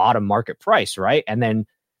new bottom market price, right? And then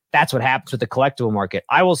that's what happens with the collectible market.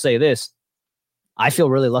 I will say this. I feel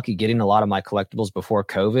really lucky getting a lot of my collectibles before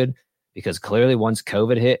COVID, because clearly once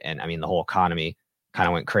COVID hit, and I mean, the whole economy kind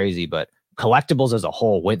of went crazy, but collectibles as a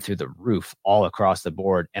whole went through the roof all across the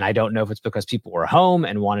board. And I don't know if it's because people were home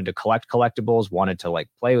and wanted to collect collectibles, wanted to like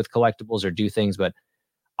play with collectibles or do things. But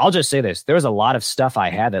I'll just say this, there was a lot of stuff I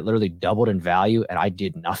had that literally doubled in value and I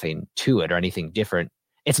did nothing to it or anything different.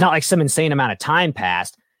 It's not like some insane amount of time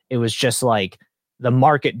passed. It was just like, the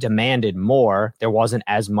market demanded more. There wasn't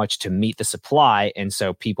as much to meet the supply. And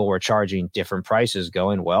so people were charging different prices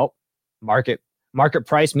going, well, market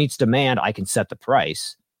price meets demand. I can set the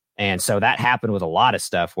price. And so that happened with a lot of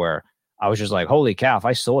stuff where I was just like, holy cow, if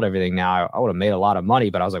I sold everything now, I would have made a lot of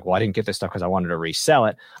money. But I was like, well, I didn't get this stuff because I wanted to resell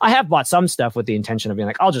it. I have bought some stuff with the intention of being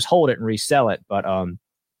like, I'll just hold it and resell it. But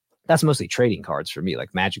that's mostly trading cards for me,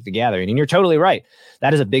 like Magic the Gathering. And you're totally right.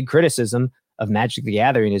 That is a big criticism of Magic the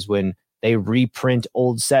Gathering, is when they reprint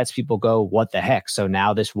old sets, people go, what the heck? So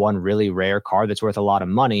now this one really rare card that's worth a lot of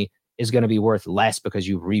money is going to be worth less because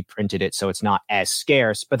you reprinted it, so it's not as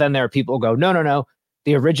scarce. But then there are people who go, no.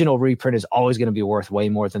 The original reprint is always going to be worth way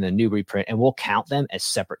more than the new reprint, and we'll count them as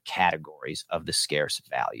separate categories of the scarce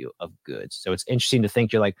value of goods. So it's interesting to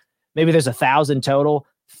think, you're like, maybe there's 1,000 total,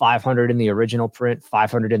 500 in the original print,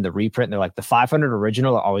 500 in the reprint. And they're like, the 500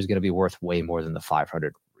 original are always going to be worth way more than the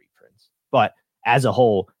 500 reprints. But as a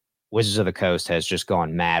whole, Wizards of the Coast has just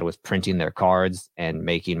gone mad with printing their cards and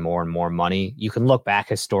making more and more money. You can look back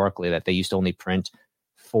historically that they used to only print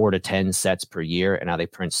 4 to 10 sets per year, and now they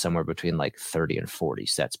print somewhere between like 30 and 40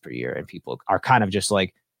 sets per year. And people are kind of just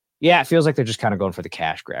like, yeah, it feels like they're just kind of going for the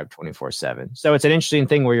cash grab 24/7. So it's an interesting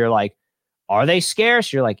thing where you're like, are they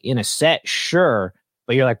scarce? You're like, in a set, sure.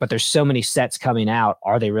 But you're like, but there's so many sets coming out.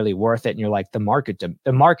 Are they really worth it? And you're like, the market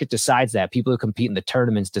decides that. People who compete in the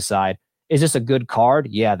tournaments decide, is this a good card?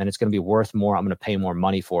 Yeah, then it's going to be worth more. I'm going to pay more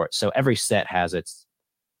money for it. So every set has its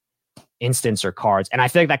instance or cards. And I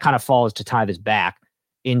think that kind of falls to tie this back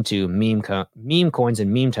into meme coins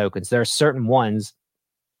and meme tokens. There are certain ones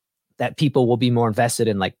that people will be more invested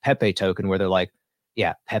in, like Pepe token, where they're like,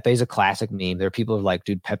 yeah, Pepe's a classic meme. There are people who are like,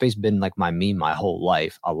 dude, Pepe's been like my meme my whole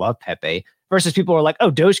life. I love Pepe. Versus people who are like,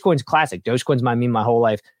 oh, Dogecoin's classic. Dogecoin's my meme my whole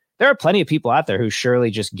life. There are plenty of people out there who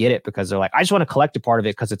surely just get it because they're like, I just want to collect a part of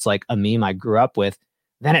it because it's like a meme I grew up with.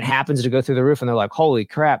 Then it happens to go through the roof and they're like, holy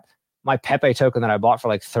crap, my Pepe token that I bought for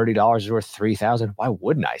like $30 is worth $3,000. Why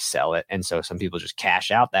wouldn't I sell it? And so some people just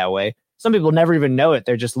cash out that way. Some people never even know it.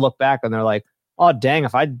 They just look back and they're like, oh, dang,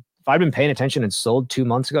 if I'd been paying attention and sold 2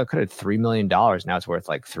 months ago, I could have had $3 million. Now it's worth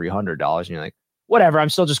like $300. And you're like, whatever, I'm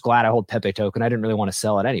still just glad I hold Pepe token. I didn't really want to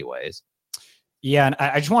sell it anyways. Yeah, and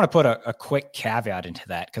I just want to put a quick caveat into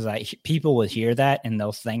that, because people will hear that and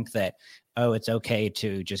they'll think that, oh, it's okay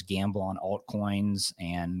to just gamble on altcoins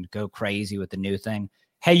and go crazy with the new thing.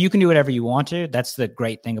 Hey, you can do whatever you want to. That's the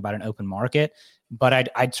great thing about an open market. But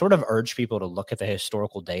I'd sort of urge people to look at the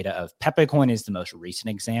historical data of Pepe Coin is the most recent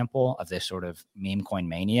example of this sort of meme coin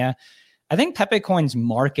mania. I think Pepe Coin's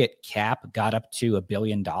market cap got up to $1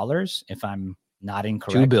 billion, if I'm not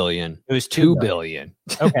incorrect. 2 billion. It was 2 billion.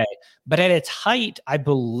 Okay. But at its height, I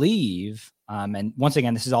believe, and once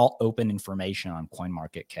again, this is all open information on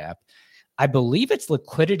CoinMarketCap, I believe its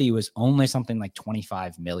liquidity was only something like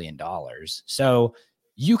 $25 million. So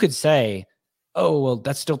you could say, oh, well,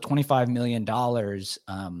 that's still $25 million,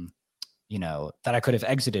 that I could have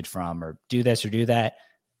exited from, or do this or do that.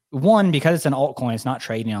 one, because it's an altcoin, it's not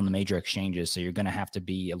trading on the major exchanges. So you're going to have to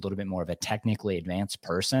be a little bit more of a technically advanced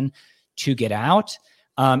person to get out.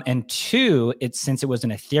 And two, since it was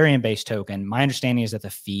an Ethereum based token, my understanding is that the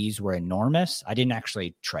fees were enormous. I didn't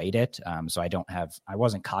actually trade it. So I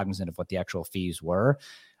wasn't cognizant of what the actual fees were.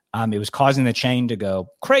 It was causing the chain to go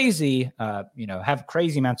crazy, have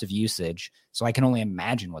crazy amounts of usage. So I can only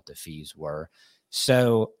imagine what the fees were.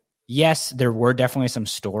 So yes, there were definitely some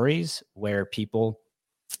stories where people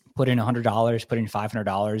put in $100, put in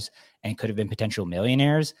 $500, and could have been potential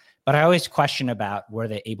millionaires. But I always question about, were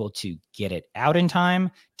they able to get it out in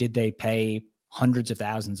time? Did they pay hundreds of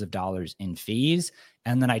thousands of dollars in fees?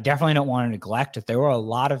 And then I definitely don't want to neglect that there were a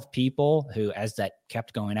lot of people who, as that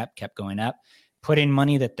kept going up, put in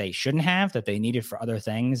money that they shouldn't have, that they needed for other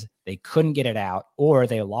things. They couldn't get it out, or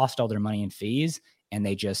they lost all their money in fees and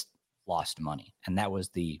they just lost money. And that was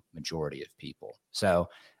the majority of people. So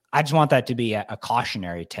I just want that to be a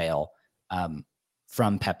cautionary tale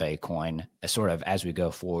from Pepe Coin, sort of as we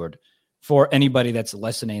go forward, for anybody that's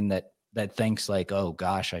listening that thinks like, oh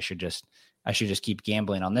gosh, I should just keep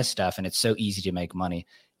gambling on this stuff, and it's so easy to make money.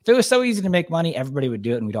 If it was so easy to make money, everybody would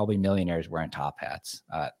do it, and we'd all be millionaires wearing top hats.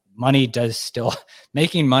 Money does still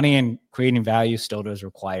making money and creating value still does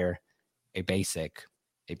require a basic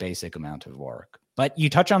amount of work. But you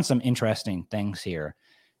touch on some interesting things here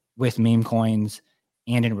with meme coins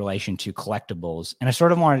and in relation to collectibles. And I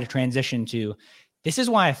sort of wanted to transition to, this is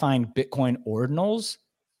why I find Bitcoin ordinals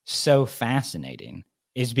so fascinating,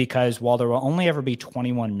 is because while there will only ever be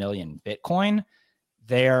 21 million Bitcoin,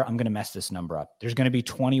 I'm going to mess this number up. There's going to be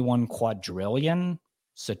 21 quadrillion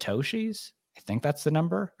Satoshis. I think that's the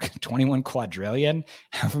number, 21 quadrillion,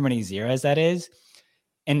 however many zeros that is.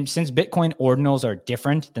 And since Bitcoin ordinals are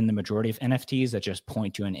different than the majority of NFTs that just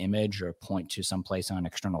point to an image or point to someplace on an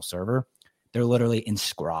external server, they're literally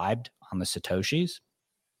inscribed on the Satoshis.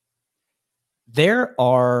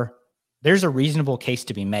 There's a reasonable case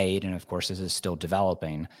to be made, and of course this is still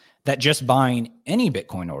developing, that just buying any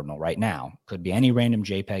Bitcoin ordinal right now, could be any random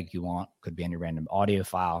JPEG you want, could be any random audio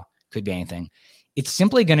file, could be anything, it's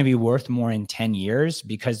simply going to be worth more in 10 years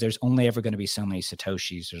because there's only ever going to be so many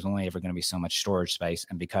Satoshis. There's only ever going to be so much storage space.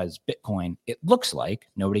 And because Bitcoin, it looks like,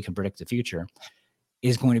 nobody can predict the future,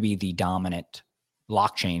 is going to be the dominant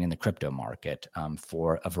blockchain in the crypto market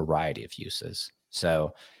for a variety of uses.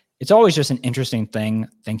 So it's always just an interesting thing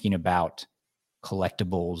thinking about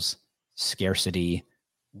collectibles, scarcity,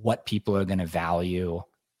 what people are going to value.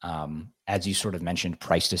 As you sort of mentioned,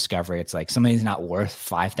 price discovery. It's like somebody's not worth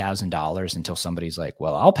 $5,000 until somebody's like,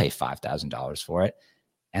 well, I'll pay $5,000 for it.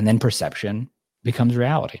 And then perception becomes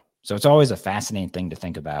reality. So it's always a fascinating thing to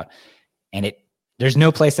think about. And there's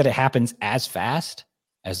no place that it happens as fast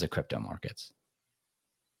as the crypto markets.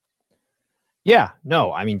 Yeah,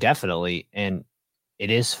 no, I mean, definitely. And it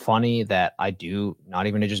is funny that I do, not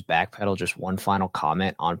even to just backpedal, just one final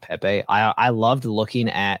comment on Pepe. I loved looking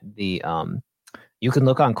at the, you can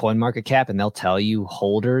look on CoinMarketCap and they'll tell you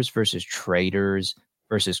holders versus traders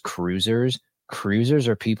versus cruisers. Cruisers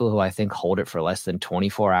are people who I think hold it for less than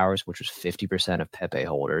 24 hours, which was 50% of Pepe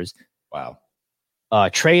holders. Wow.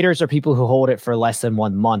 Traders are people who hold it for less than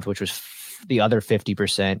 1 month, which was the other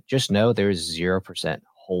 50%. Just know there's 0%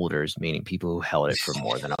 holders, meaning people who held it for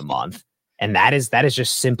more than a month. And that is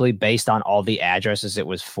just simply based on all the addresses it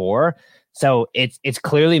was for. So it's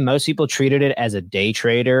clearly most people treated it as a day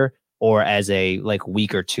trader or as a like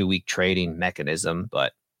week or 2 week trading mechanism,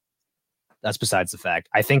 but that's besides the fact.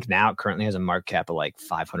 I think now it currently has a market cap of like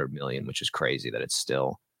 500 million, which is crazy that it's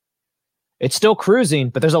still cruising,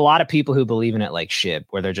 but there's a lot of people who believe in it like SHIB,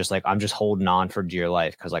 where they're just like, I'm just holding on for dear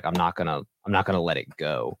life because like I'm not gonna let it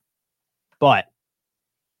go. But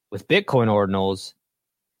with Bitcoin ordinals,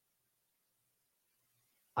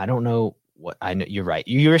 I don't know what I know. You're right.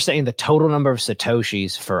 You were saying the total number of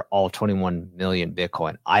Satoshis for all 21 million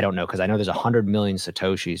Bitcoin. I don't know because I know there's 100 million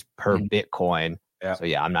Satoshis per Bitcoin. Yeah. So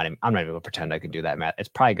yeah, I'm not even gonna pretend I can do that math. It's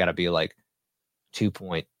probably got to be like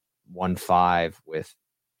 2.15 with,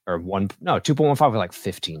 or 2.15 with like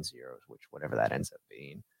 15 zeros, which whatever that ends up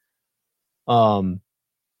being.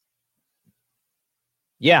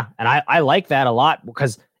 Yeah, and I like that a lot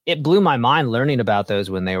because it blew my mind learning about those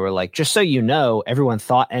when they were like, just so you know, everyone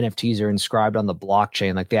thought NFTs are inscribed on the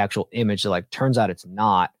blockchain, like the actual image. Like, turns out it's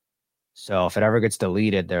not. So if it ever gets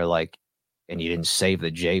deleted, they're like, and you didn't save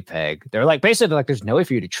the JPEG, they're like, basically like, there's no way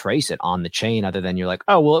for you to trace it on the chain other than you're like,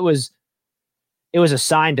 oh, well, it was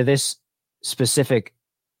assigned to this specific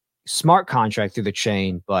smart contract through the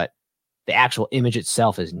chain, but the actual image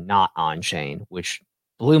itself is not on chain, which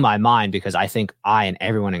blew my mind because I think I and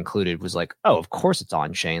everyone included was like, oh, of course it's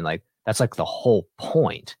on chain. Like that's like the whole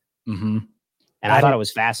point. Mm-hmm. And I thought it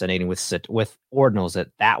was fascinating with ordinals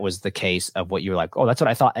that was the case of what you were like, oh, that's what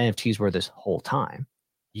I thought NFTs were this whole time.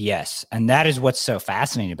 Yes. And that is what's so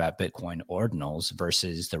fascinating about Bitcoin ordinals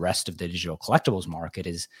versus the rest of the digital collectibles market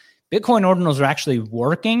is Bitcoin ordinals are actually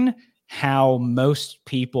working how most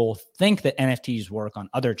people think that NFTs work on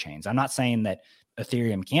other chains. I'm not saying that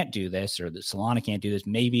Ethereum can't do this or that Solana can't do this.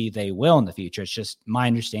 Maybe they will in the future. It's just my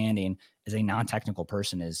understanding as a non-technical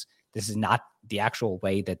person is this is not the actual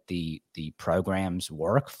way that the programs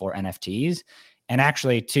work for NFTs. And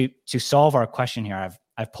actually, to solve our question here,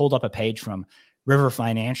 I've pulled up a page from River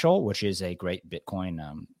Financial, which is a great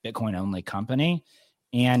Bitcoin only company,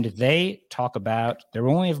 and they talk about there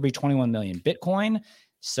will only ever be 21 million Bitcoin.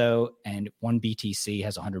 So, and one BTC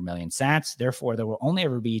has 100 million sats. Therefore, there will only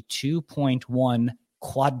ever be 2.1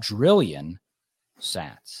 quadrillion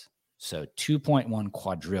sats. So 2.1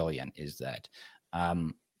 quadrillion is that.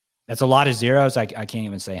 That's a lot of zeros. I can't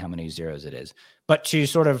even say how many zeros it is. But to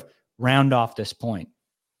sort of round off this point,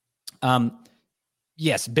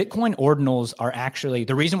 yes, Bitcoin ordinals are actually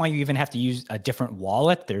the reason why you even have to use a different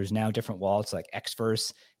wallet. There's now different wallets like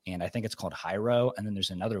Xverse, and I think it's called Hyro, and then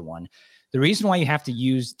there's another one. The reason why you have to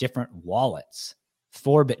use different wallets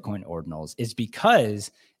for Bitcoin ordinals is because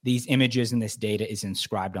these images and this data is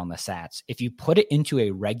inscribed on the sats. If you put it into a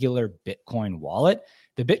regular Bitcoin wallet,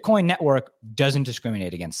 the Bitcoin network doesn't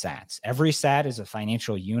discriminate against sats. Every sat is a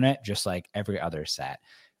financial unit, just like every other sat.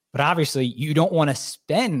 But obviously, you don't want to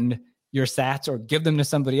spend your sats or give them to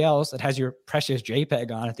somebody else that has your precious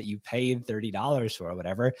JPEG on it that you paid $30 for or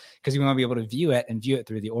whatever, because you want to be able to view it and view it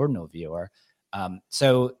through the ordinal viewer.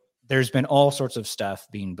 So there's been all sorts of stuff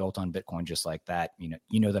being built on Bitcoin just like that.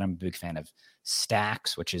 You know that I'm a big fan of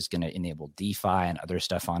Stacks, which is going to enable DeFi and other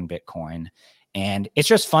stuff on Bitcoin. And it's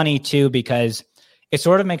just funny too, because it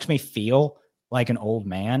sort of makes me feel like an old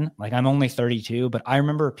man. Like I'm only 32, but I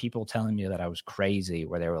remember people telling me that I was crazy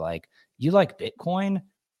where they were like, you like Bitcoin?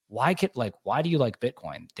 Why do you like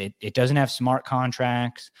Bitcoin? It doesn't have smart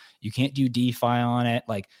contracts. You can't do DeFi on it.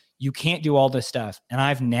 Like you can't do all this stuff. And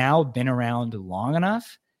I've now been around long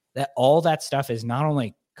enough that all that stuff is not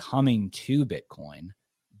only coming to Bitcoin,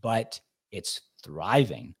 but it's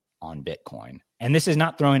thriving on Bitcoin. And this is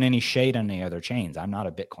not throwing any shade on any other chains. I'm not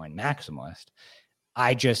a Bitcoin maximalist.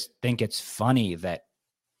 I just think it's funny that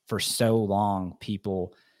for so long,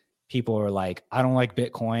 people are like, I don't like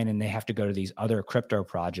Bitcoin, and they have to go to these other crypto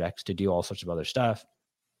projects to do all sorts of other stuff.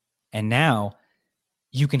 And now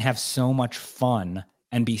you can have so much fun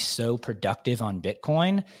and be so productive on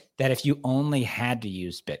Bitcoin that if you only had to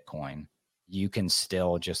use Bitcoin, you can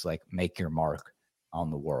still just like make your mark on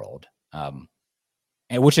the world, and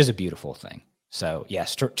which is a beautiful thing. So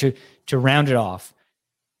yes, to round it off,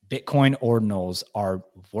 Bitcoin ordinals are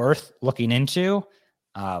worth looking into.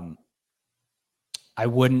 I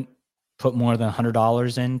wouldn't put more than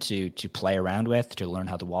 $100 in to play around with, to learn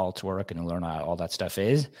how the wallets work and learn how all that stuff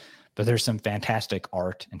is. But there's some fantastic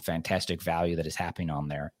art and fantastic value that is happening on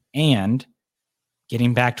there. And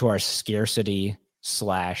getting back to our scarcity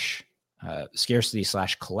slash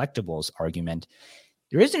collectibles argument,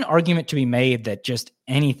 there is an argument to be made that just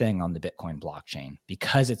anything on the Bitcoin blockchain,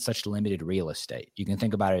 because it's such limited real estate, you can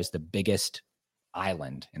think about it as the biggest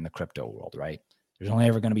island in the crypto world, right? There's only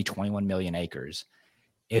ever going to be 21 million acres.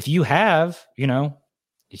 If you have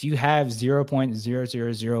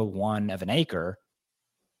 0.0001 of an acre,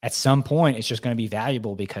 at some point it's just going to be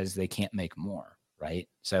valuable because they can't make more, right?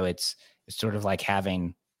 So it's sort of like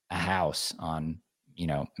having a house on,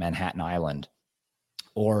 Manhattan Island,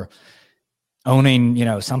 or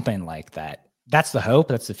owning, something like that. That's the hope.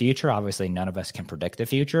 That's the future. Obviously, none of us can predict the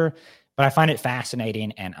future, but I find it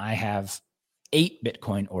fascinating. And I have 8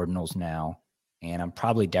 Bitcoin ordinals now, and I'm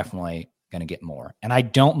probably definitely going to get more. And I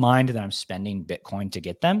don't mind that I'm spending Bitcoin to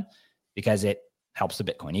get them, because it helps the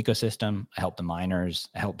Bitcoin ecosystem. I help the miners.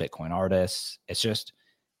 I help Bitcoin artists.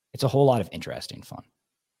 It's a whole lot of interesting fun.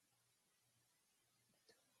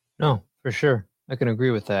 No, for sure. I can agree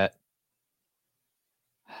with that.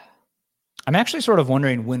 I'm actually sort of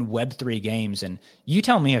wondering when Web3 games, and you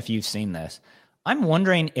tell me if you've seen this, I'm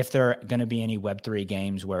wondering if there are going to be any Web3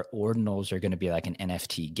 games where ordinals are going to be like an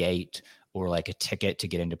NFT gate or like a ticket to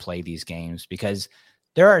get into play these games, because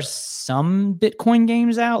there are some Bitcoin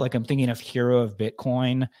games out. Like I'm thinking of Hero of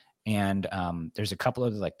Bitcoin, and there's a couple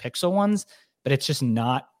of like pixel ones, but it's just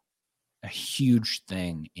not a huge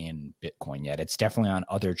thing in Bitcoin yet. It's definitely on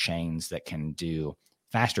other chains that can do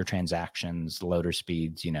faster transactions, loader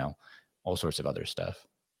speeds, all sorts of other stuff.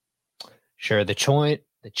 Sure. The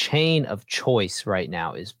chain of choice right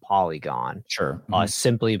now is Polygon. Sure.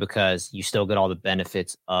 Simply because you still get all the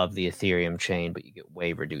benefits of the Ethereum chain, but you get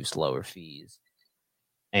way reduced lower fees.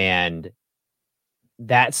 And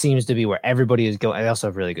that seems to be where everybody is going. They also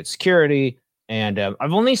have really good security. And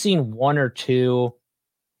I've only seen one or two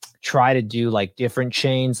try to do like different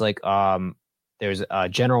chains. Like there's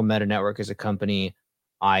General Meta Network is a company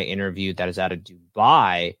I interviewed that is out of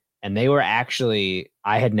Dubai. And they were actually,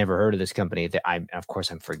 I had never heard of this company. Of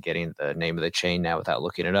course, I'm forgetting the name of the chain now without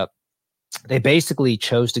looking it up. They basically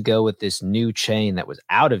chose to go with this new chain that was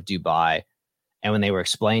out of Dubai. And when they were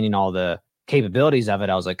explaining all the capabilities of it,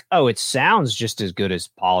 I was like, oh, it sounds just as good as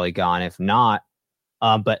Polygon, if not.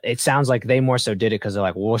 But it sounds like they more so did it because they're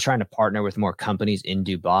like, well, we're trying to partner with more companies in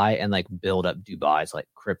Dubai and like build up Dubai's like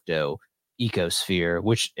crypto ecosphere,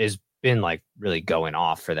 which has been like really going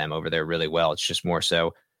off for them over there really well. It's just more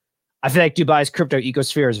so, I feel like Dubai's crypto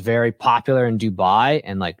ecosphere is very popular in Dubai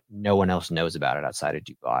and like no one else knows about it outside of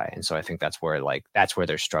Dubai. And so I think that's where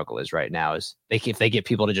their struggle is right now is if they get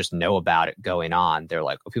people to just know about it going on, they're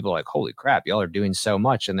like, people are like, holy crap, y'all are doing so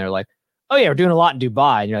much. And they're like, oh yeah, we're doing a lot in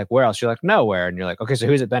Dubai. And you're like, where else? You're like, nowhere. And you're like, okay, so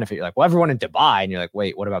who's it benefit? You're like, well, everyone in Dubai. And you're like,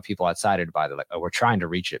 wait, what about people outside of Dubai? They're like, oh, we're trying to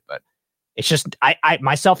reach it. But it's just, I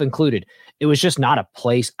myself included, it was just not a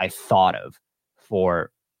place I thought of for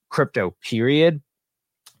crypto period.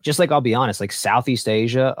 Just like, I'll be honest, like Southeast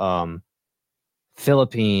Asia,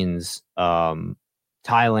 Philippines,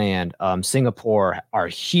 Thailand, Singapore are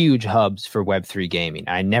huge hubs for Web3 gaming.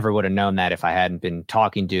 I never would have known that if I hadn't been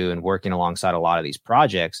talking to and working alongside a lot of these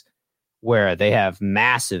projects where they have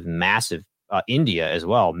massive India as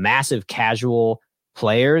well, massive casual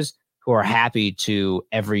players who are happy to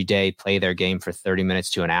every day play their game for 30 minutes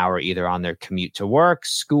to an hour, either on their commute to work,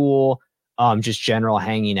 school, just general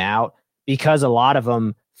hanging out, because a lot of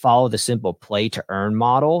them follow the simple play to earn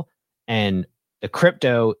model, and the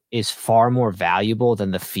crypto is far more valuable than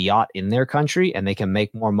the fiat in their country, and they can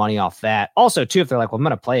make more money off that. Also, too, if they're like, well, I'm going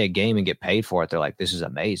to play a game and get paid for it, they're like, this is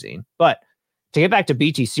amazing. But to get back to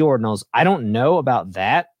BTC ordinals, I don't know about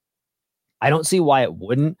that. I don't see why it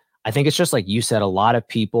wouldn't. I think it's just like you said, a lot of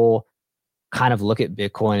people kind of look at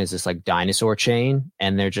Bitcoin as this like dinosaur chain,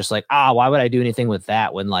 and they're just like, why would I do anything with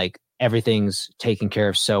that when like everything's taken care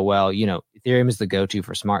of so well? You know, Ethereum is the go-to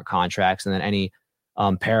for smart contracts, and then any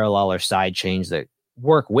parallel or side chains that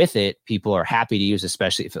work with it, people are happy to use,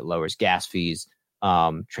 especially if it lowers gas fees,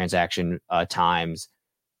 transaction times,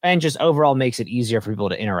 and just overall makes it easier for people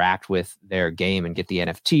to interact with their game and get the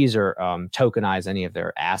NFTs or tokenize any of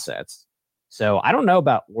their assets. So I don't know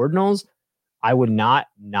about ordinals. I would not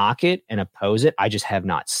knock it and oppose it. I just have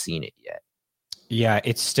not seen it yet. Yeah,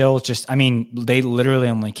 it's still just, I mean, they literally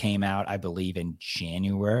only came out, I believe, in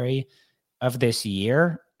January of this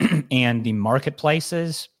year. And the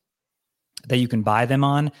marketplaces that you can buy them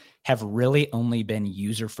on have really only been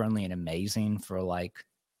user-friendly and amazing for like,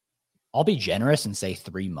 I'll be generous and say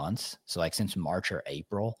 3 months. So like since March or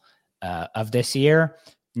April of this year.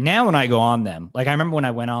 Now when I go on them, like I remember when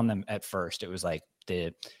I went on them at first, it was like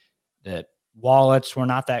the wallets were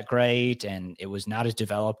not that great, and it was not as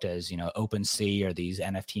developed as, you know, OpenSea or these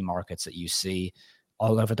NFT markets that you see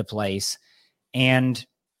all over the place. And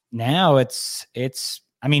now it's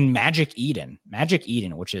I mean, Magic Eden,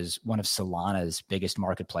 which is one of Solana's biggest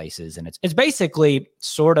marketplaces, and it's basically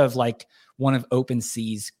sort of like one of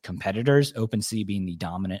OpenSea's competitors, OpenSea being the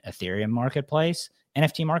dominant Ethereum marketplace,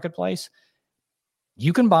 NFT marketplace.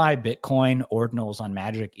 You can buy Bitcoin ordinals on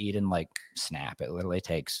Magic Eden like snap. It literally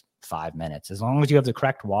takes 5 minutes. As long as you have the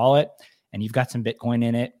correct wallet and you've got some Bitcoin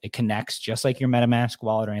in it, it connects just like your MetaMask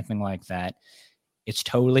wallet or anything like that. It's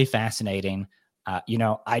totally fascinating. You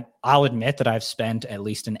know, I'll admit that I've spent at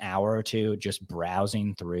least an hour or two just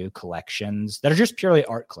browsing through collections that are just purely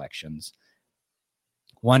art collections,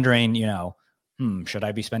 wondering, you know, should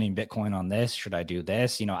I be spending Bitcoin on this? Should I do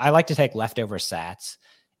this? You know, I like to take leftover sats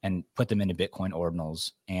and put them into Bitcoin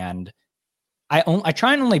ordinals. And I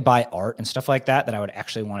try and only buy art and stuff like that I would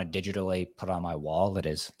actually want to digitally put on my wall that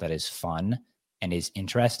is fun and is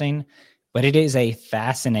interesting. But it is a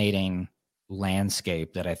fascinating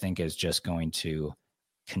landscape that I think is just going to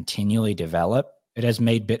continually develop. It has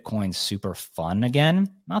made Bitcoin super fun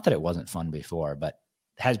again. Not that it wasn't fun before, but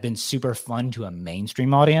it has been super fun to a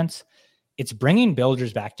mainstream audience. It's bringing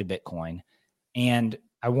builders back to Bitcoin. And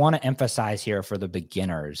I want to emphasize here for the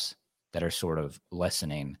beginners that are sort of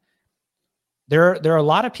listening, there are a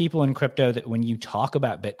lot of people in crypto that when you talk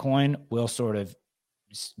about Bitcoin will sort of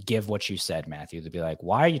give what you said, Matthew. They'd be like,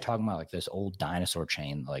 why are you talking about like this old dinosaur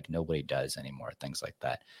chain like nobody does anymore, things like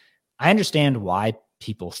that. I understand why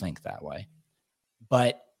people think that way,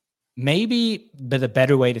 but maybe the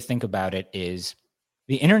better way to think about it is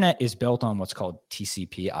the internet is built on what's called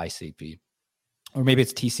TCP ICP, or maybe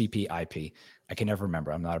it's TCP IP. I can never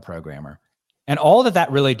remember. I'm not a programmer. And all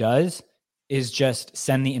that really does is just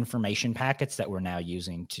send the information packets that we're now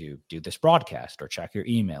using to do this broadcast or check your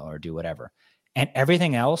email or do whatever. And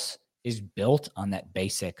everything else is built on that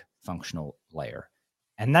basic functional layer.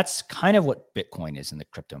 And that's kind of what Bitcoin is in the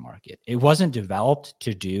crypto market. It wasn't developed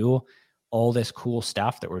to do all this cool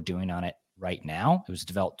stuff that we're doing on it right now. It was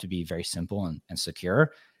developed to be very simple and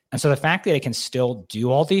secure. And so the fact that it can still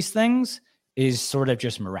do all these things is sort of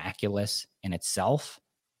just miraculous in itself.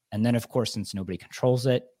 And then, of course, since nobody controls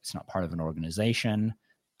it, it's not part of an organization.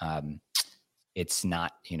 It's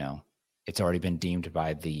not, it's already been deemed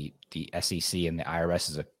by the SEC and the IRS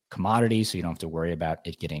as a commodity, so you don't have to worry about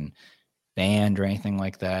it getting banned or anything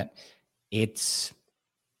like that.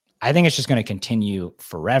 I think it's just going to continue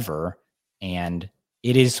forever. And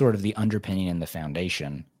it is sort of the underpinning and the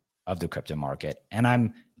foundation of the crypto market. And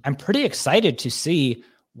I'm pretty excited to see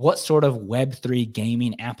what sort of Web3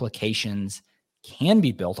 gaming applications can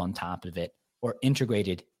be built on top of it or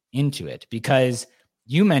integrated into it. Because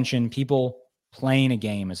you mentioned people playing a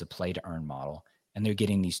game as a play to earn model, and they're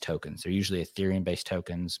getting these tokens. They're usually Ethereum-based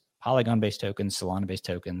tokens, Polygon-based tokens, Solana-based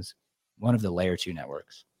tokens, one of the layer 2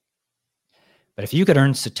 networks. But if you could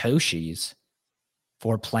earn Satoshis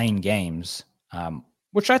for playing games,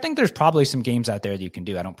 which I think there's probably some games out there that you can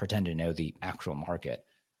do. I don't pretend to know the actual market.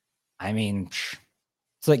 I mean,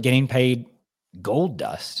 it's like getting paid gold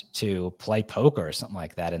dust to play poker or something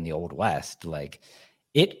like that in the Old West. Like,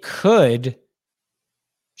 it could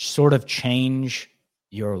sort of change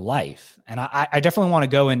your life. And I definitely want to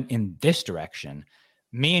go in this direction.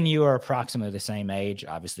 Me and you are approximately the same age.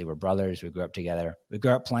 Obviously, we're brothers. We grew up together. We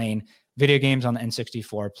grew up playing video games on the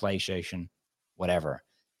N64, PlayStation, whatever.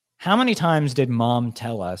 How many times did mom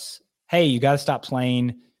tell us, hey, you got to stop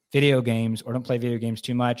playing video games, or don't play video games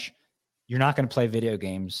too much? You're not going to play video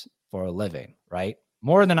games for a living, right?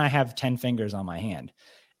 More than I have 10 fingers on my hand.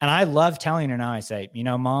 And I love telling her now, I say,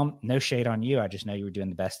 Mom, no shade on you. I just know you were doing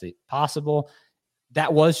the best possible.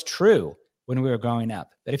 That was true when we were growing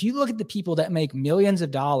up. But if you look at the people that make millions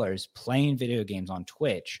of dollars playing video games on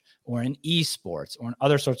Twitch or in esports or in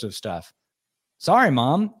other sorts of stuff, sorry,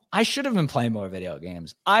 Mom, I should have been playing more video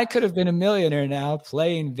games. I could have been a millionaire now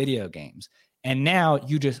playing video games. And now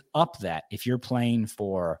you just up that. If you're playing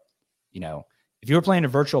for, if you were playing a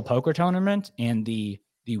virtual poker tournament and the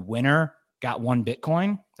winner got 1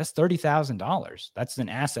 Bitcoin, that's $30,000. That's an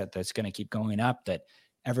asset that's going to keep going up that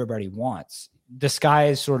everybody wants. The sky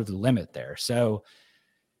is sort of the limit there. So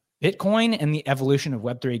Bitcoin and the evolution of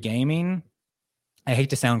Web3 gaming, I hate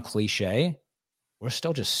to sound cliche, we're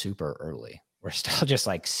still just super early. We're still just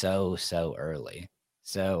like so early.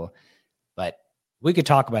 So, but we could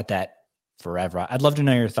talk about that forever. I'd love to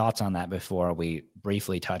know your thoughts on that before we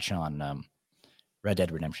briefly touch on Red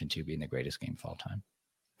Dead Redemption 2 being the greatest game of all time.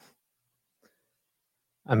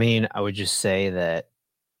 I mean, I would just say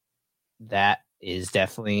that is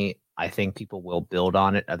definitely, I think people will build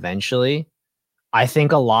on it eventually. I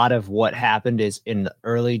think a lot of what happened is in the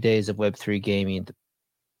early days of Web3 gaming, the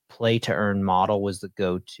play to earn model was the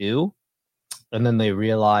go-to. And then they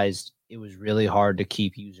realized it was really hard to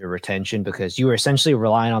keep user retention because you were essentially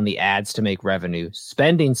relying on the ads to make revenue,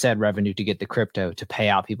 spending said revenue to get the crypto to pay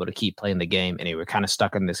out people to keep playing the game. And you were kind of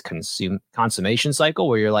stuck in this consummation cycle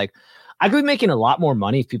where you're like, I could be making a lot more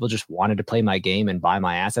money if people just wanted to play my game and buy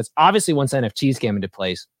my assets. Obviously, once NFTs came into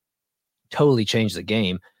place, totally changed the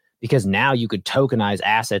game because now you could tokenize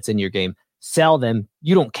assets in your game, sell them.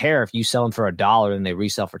 You don't care if you sell them for $1 and they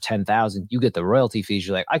resell for 10,000. You get the royalty fees.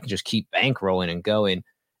 You're like, I can just keep bankrolling and going.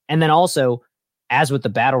 And then also, as with the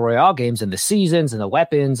battle royale games and the seasons and the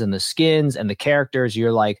weapons and the skins and the characters,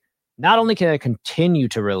 you're like, not only can I continue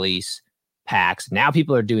to release packs, now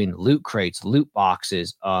people are doing loot crates, loot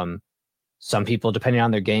boxes. Some people, depending on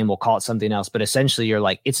their game, will call it something else. But essentially, you're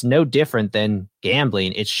like, it's no different than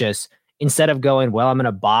gambling. It's just, instead of going, well, I'm going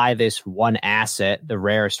to buy this one asset, the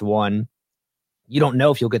rarest one, you don't know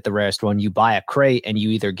if you'll get the rarest one. You buy a crate and you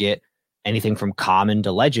either get anything from common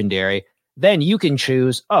to legendary. Then you can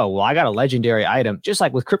choose, oh, well, I got a legendary item, just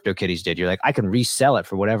like with CryptoKitties did. You're like, I can resell it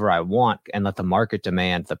for whatever I want and let the market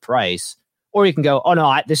demand the price. Or you can go, oh,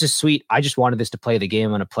 no, this is sweet. I just wanted this to play the game.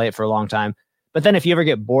 I'm going to play it for a long time. But then if you ever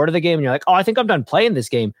get bored of the game and you're like, oh, I think I'm done playing this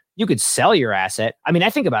game, you could sell your asset. I mean, I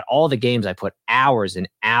think about all the games I put hours and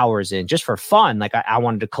hours in just for fun. Like I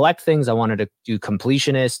wanted to collect things. I wanted to do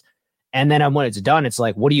completionist. And then when it's done, it's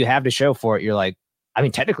like, what do you have to show for it? You're like, I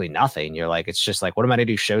mean, technically nothing. You're like, it's just like, what am I going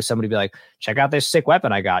to do? Show somebody, be like, check out this sick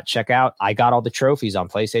weapon I got. Check out, I got all the trophies on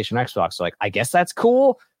PlayStation, Xbox. So like, I guess that's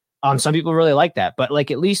cool. Some people really like that. But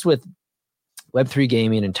like, at least with Web3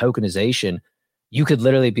 gaming and tokenization, you could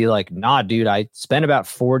literally be like, nah, dude, I spent about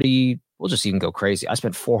 40, we'll just even go crazy. I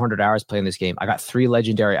spent 400 hours playing this game. I got 3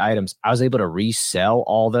 legendary items. I was able to resell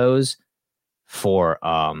all those for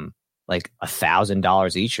like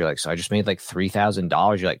 $1,000 each. You're like, so I just made like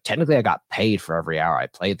 $3,000. You're like, technically I got paid for every hour I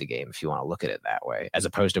played the game, if you want to look at it that way, as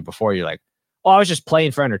opposed to before you're like, oh, I was just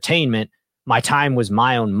playing for entertainment. My time was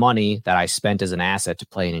my own money that I spent as an asset to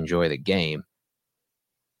play and enjoy the game.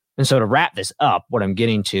 And so to wrap this up, what I'm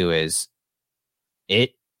getting to is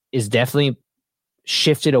it is definitely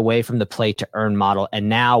shifted away from the play to earn model. And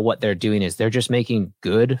now what they're doing is they're just making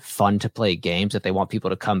good, fun to play games that they want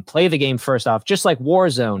people to come play the game first off, just like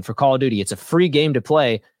Warzone for Call of Duty. It's a free game to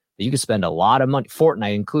play, but you can spend a lot of money,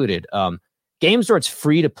 Fortnite included. Games where it's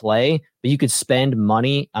free to play, but you could spend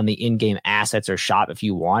money on the in-game assets or shop if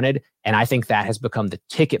you wanted. And I think that has become the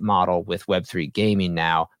ticket model with Web3 gaming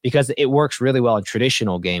now, because it works really well in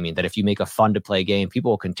traditional gaming, that if you make a fun to play game,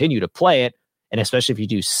 people will continue to play it. And especially if you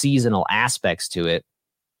do seasonal aspects to it,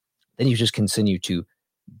 then you just continue to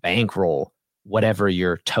bankroll whatever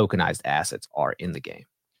your tokenized assets are in the game.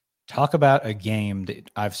 Talk about a game that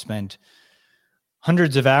I've spent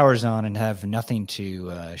hundreds of hours on and have nothing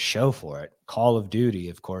to show for it. Call of Duty,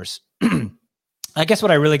 of course. I guess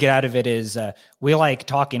what I really get out of it is we like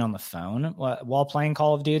talking on the phone while playing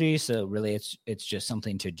Call of Duty. So really it's just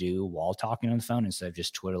something to do while talking on the phone instead of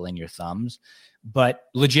just twiddling your thumbs. But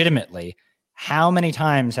legitimately, how many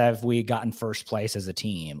times have we gotten first place as a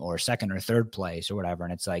team or second or third place or whatever?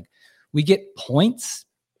 And it's like, we get points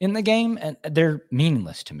in the game and they're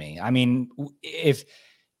meaningless to me. I mean,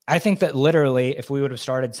 I think that literally if we would have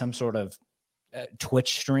started some sort of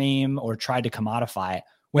Twitch stream or tried to commodify it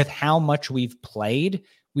with how much we've played,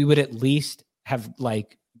 we would at least have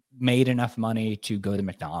like made enough money to go to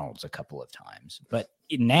McDonald's a couple of times. But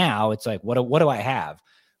now it's like, what do I have?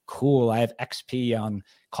 Cool. I have XP on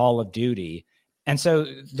Call of Duty. And so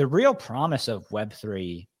the real promise of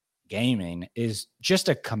Web3 gaming is just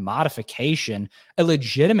a commodification, a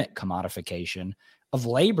legitimate commodification of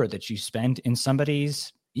labor that you spend in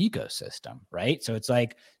somebody's ecosystem, right? So it's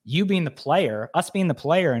like you being the player, us being the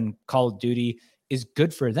player in Call of Duty is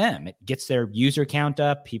good for them. It gets their user count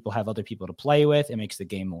up. People have other people to play with. It makes the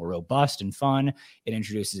game more robust and fun. It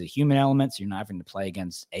introduces a human element, so you're not having to play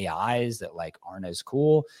against AIs that like aren't as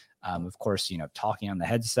cool. Of course, talking on the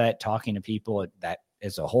headset, talking to people, that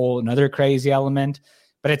is a whole another crazy element.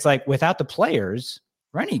 But it's like without the players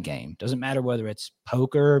for any game, doesn't matter whether it's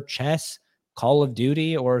poker, chess, Call of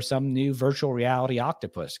Duty, or some new virtual reality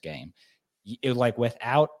octopus game. Like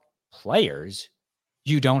without players,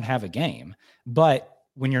 you don't have a game. But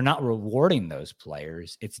when you're not rewarding those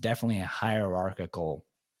players, it's definitely a hierarchical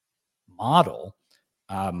model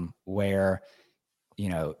where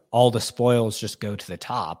all the spoils just go to the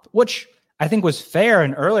top, which I think was fair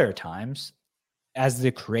in earlier times as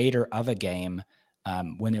the creator of a game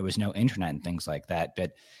when there was no internet and things like that.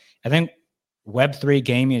 But I think Web3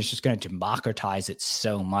 gaming is just going to democratize it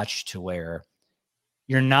so much to where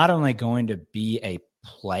you're not only going to be a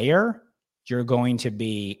player, you're going to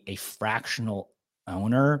be a fractional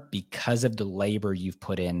owner because of the labor you've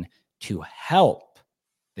put in to help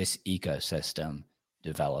this ecosystem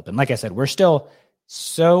develop. And like I said, we're still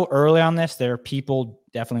so early on this. There are people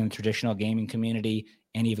definitely in the traditional gaming community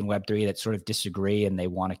and even Web3 that sort of disagree and they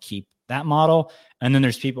want to keep that model. And then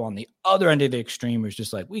there's people on the other end of the extreme who's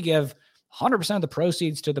just like, we give 100% of the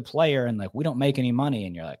proceeds to the player and like we don't make any money.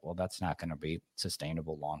 And you're like, well, that's not going to be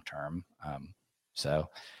sustainable long term. So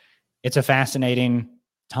it's a fascinating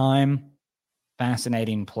time,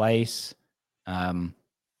 fascinating place. Red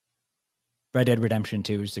Dead Redemption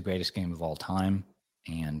 2 is the greatest game of all time,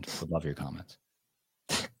 and would love your comments.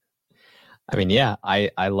 I mean, yeah,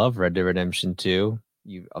 I love Red Dead Redemption 2.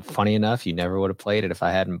 Funny enough, you never would have played it if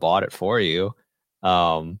I hadn't bought it for you.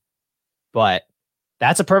 But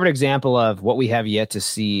that's a perfect example of what we have yet to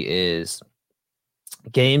see is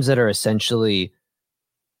games that are essentially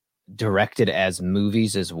directed as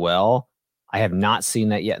movies as well. I have not seen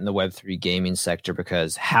that yet in the Web3 gaming sector,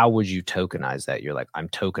 because how would you tokenize that? You're like, I'm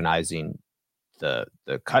tokenizing the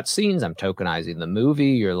cutscenes, I'm tokenizing the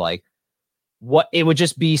movie. You're like, what? It would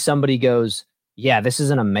just be somebody goes, yeah, this is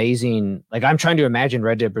an amazing, like I'm trying to imagine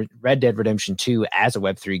Red Dead Redemption 2 as a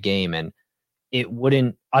Web3 game, and it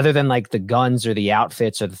wouldn't, other than like the guns or the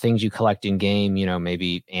outfits or the things you collect in game,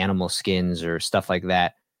 maybe animal skins or stuff like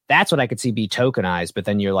that. That's what I could see be tokenized. But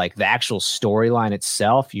then you're like, the actual storyline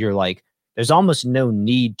itself, you're like, there's almost no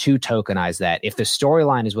need to tokenize that. If the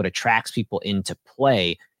storyline is what attracts people into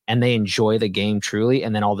play and they enjoy the game truly,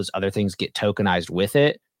 and then all those other things get tokenized with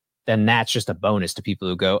it, then that's just a bonus to people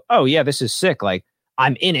who go, oh yeah, this is sick. Like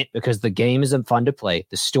I'm in it because the game is fun to play.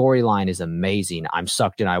 The storyline is amazing. I'm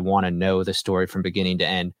sucked in. I want to know the story from beginning to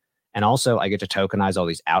end. And also I get to tokenize all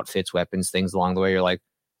these outfits, weapons, things along the way. You're like,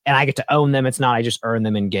 and I get to own them. It's not, I just earn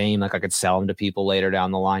them in game. Like I could sell them to people later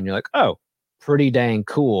down the line. You're like, oh, pretty dang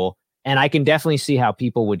cool. And I can definitely see how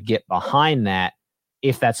people would get behind that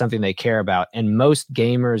if that's something they care about. And most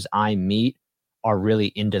gamers I meet are really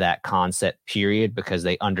into that concept, period, because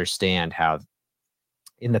they understand how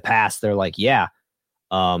in the past they're like, yeah,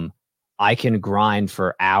 I can grind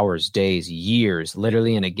for hours, days, years,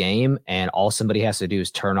 literally in a game, and all somebody has to do is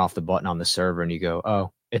turn off the button on the server and you go,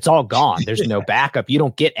 oh, it's all gone. There's no backup. You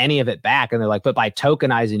don't get any of it back. And they're like, but by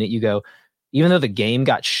tokenizing it, you go, even though the game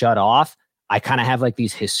got shut off, I kind of have like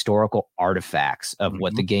these historical artifacts of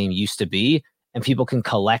what the game used to be, and people can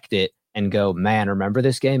collect it and go, man, remember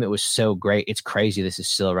this game? It was so great. It's crazy this is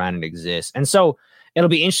still around and exists. And so it'll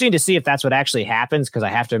be interesting to see if that's what actually happens, because I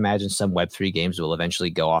have to imagine some Web3 games will eventually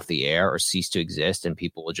go off the air or cease to exist, and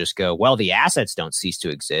people will just go, well, the assets don't cease to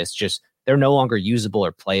exist, just they're no longer usable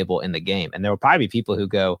or playable in the game. And there will probably be people who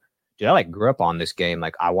go, dude, I like grew up on this game.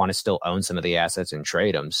 Like I want to still own some of the assets and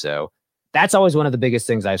trade them. So that's always one of the biggest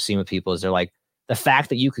things I've seen with people is they're like, the fact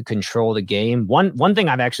that you could control the game. One thing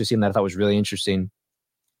I've actually seen that I thought was really interesting.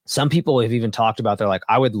 Some people have even talked about, they're like,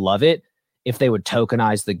 I would love it if they would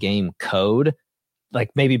tokenize the game code, like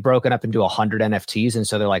maybe broken up into 100 NFTs. And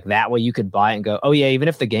so they're like, that way you could buy it and go, oh yeah, even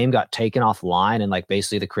if the game got taken offline and like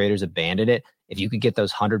basically the creators abandoned it, if you could get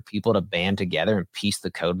those 100 people to band together and piece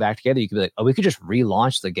the code back together, you could be like, oh, we could just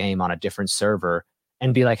relaunch the game on a different server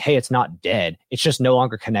and be like, hey, it's not dead. It's just no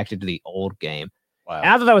longer connected to the old game. Wow. And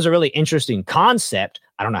I thought that was a really interesting concept.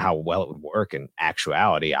 I don't know how well it would work in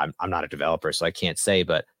actuality. I'm not a developer, so I can't say,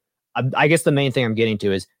 but I guess the main thing I'm getting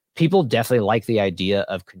to is people definitely like the idea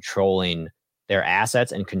of controlling their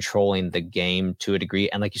assets and controlling the game to a degree.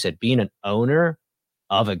 And like you said, being an owner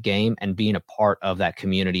of a game and being a part of that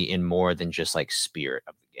community in more than just like spirit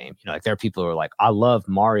of the game. You know, like there are people who are like, I love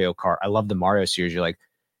Mario Kart. I love the Mario series. You're like,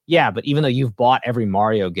 yeah, but even though you've bought every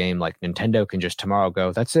Mario game, like Nintendo can just tomorrow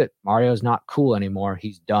go, that's it. Mario's not cool anymore.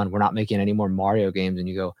 He's done. We're not making any more Mario games. And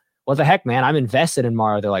you go, what the heck, man? I'm invested in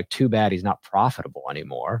Mario. They're like, too bad he's not profitable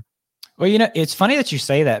anymore. Well, you know, it's funny that you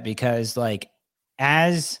say that because like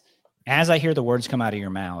as I hear the words come out of your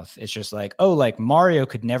mouth, it's just like, oh, like Mario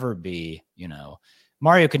could never be, you know,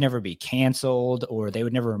 Mario could never be canceled, or they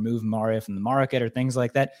would never remove Mario from the market or things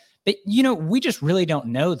like that. But, you know, we just really don't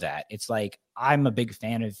know that. It's like, I'm a big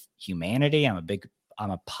fan of humanity. I'm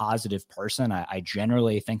a positive person. I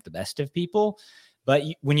generally think the best of people. But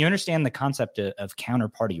when you understand the concept of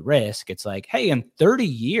counterparty risk, it's like, hey, in 30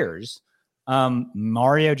 years,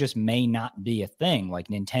 Mario just may not be a thing. Like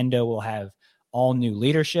Nintendo will have all new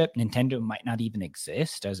leadership. Nintendo might not even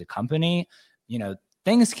exist as a company. You know,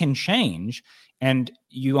 things can change. And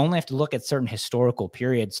you only have to look at certain historical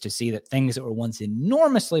periods to see that things that were once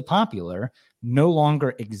enormously popular no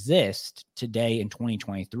longer exist today in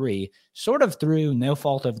 2023, sort of through no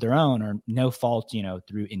fault of their own or no fault, you know,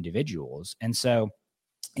 through individuals. And so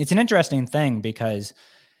it's an interesting thing because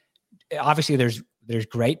obviously there's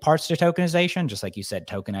great parts to tokenization, just like you said,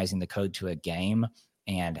 tokenizing the code to a game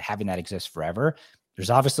and having that exist forever. There's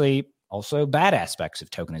obviously also bad aspects of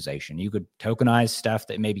tokenization. You could tokenize stuff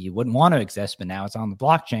that maybe you wouldn't want to exist, but now it's on the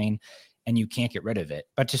blockchain and you can't get rid of it.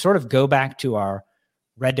 But to sort of go back to our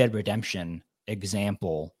Red Dead Redemption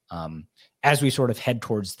example, as we sort of head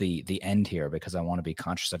towards the end here, because I want to be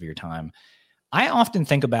conscious of your time, I often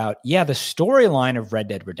think about, the storyline of Red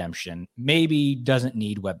Dead Redemption maybe doesn't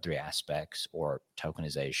need Web3 aspects or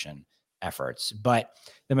tokenization efforts, but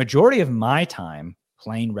the majority of my time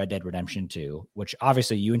playing Red Dead Redemption 2, which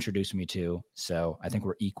obviously you introduced me to, so I think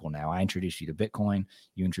we're equal now. I introduced you to Bitcoin.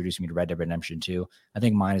 You introduced me to Red Dead Redemption 2. I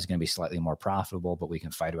think mine is going to be slightly more profitable, but we can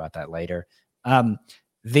fight about that later.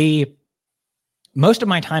 Most of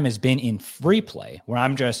my time has been in free play, where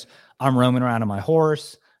I'm roaming around on my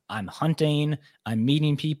horse, I'm hunting, I'm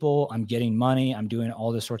meeting people, I'm getting money, I'm doing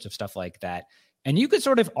all this sorts of stuff like that. And you could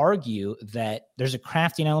sort of argue that there's a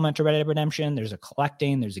crafting element to Red Dead Redemption, there's a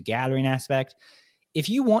collecting, there's a gathering aspect. If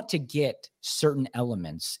you want to get certain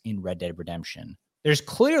elements in Red Dead Redemption, there's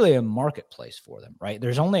clearly a marketplace for them, right?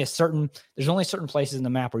 There's only certain places in the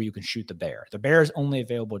map where you can shoot the bear. The bear is only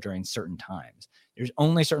available during certain times. There's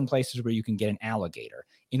only certain places where you can get an alligator.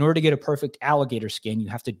 In order to get a perfect alligator skin, you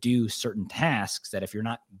have to do certain tasks that if you're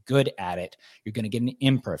not good at it, you're going to get an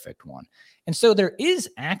imperfect one. And so there is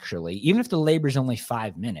actually, even if the labor is only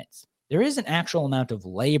 5 minutes, there is an actual amount of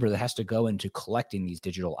labor that has to go into collecting these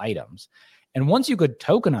digital items. And once you could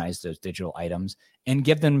tokenize those digital items and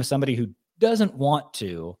give them to somebody who doesn't want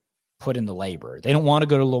to put in the labor, they don't want to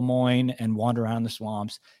go to Lemoyne and wander around the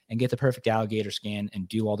swamps and get the perfect alligator skin and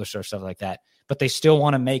do all this sort of stuff like that, but they still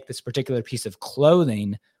want to make this particular piece of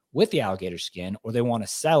clothing with the alligator skin, or they want to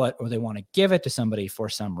sell it, or they want to give it to somebody for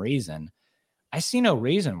some reason, I see no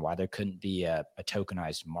reason why there couldn't be a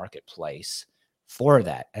tokenized marketplace for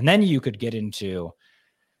that. And then you could get into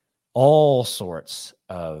all sorts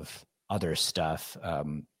of other stuff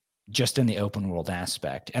just in the open world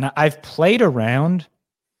aspect. And I've played around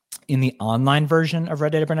in the online version of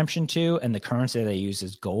Red Dead Redemption 2, and the currency they use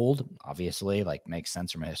is gold, obviously, like makes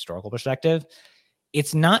sense from a historical perspective.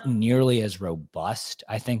 It's not nearly as robust,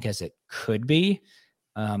 I think, as it could be.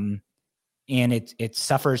 And it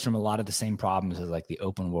suffers from a lot of the same problems as like the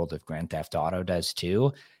open world of Grand Theft Auto does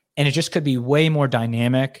too. And it just could be way more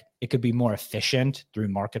dynamic. It could be more efficient through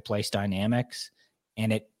marketplace dynamics.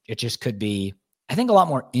 And it just could be, I think, a lot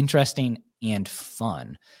more interesting and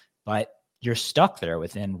fun. But you're stuck there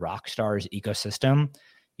within Rockstar's ecosystem.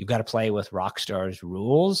 You've got to play with Rockstar's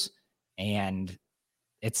rules, and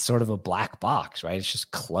it's sort of a black box, right? It's just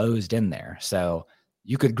closed in there. So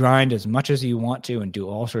you could grind as much as you want to and do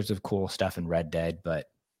all sorts of cool stuff in Red Dead, but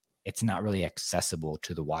it's not really accessible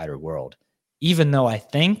to the wider world, even though I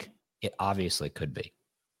think it obviously could be.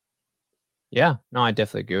 Yeah, no, I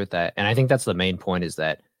definitely agree with that. And I think that's the main point, is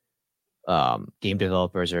that game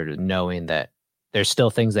developers are knowing that there's still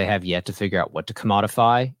things they have yet to figure out what to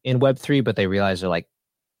commodify in Web3, but they realize there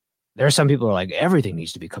are some people who are like, everything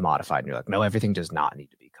needs to be commodified. And you're like, no, everything does not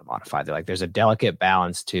need to be commodified. They're like, there's a delicate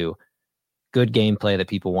balance to good gameplay that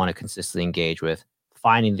people want to consistently engage with,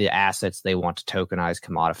 finding the assets they want to tokenize,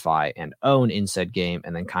 commodify, and own in said game,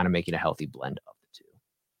 and then kind of making a healthy blend of the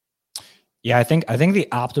two. Yeah, I think the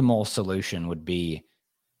optimal solution would be,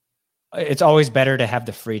 it's always better to have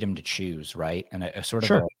the freedom to choose, right? And a sort of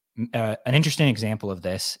Sure. An interesting example of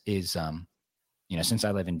this is, since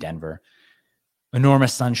I live in Denver,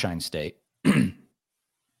 enormous sunshine state, the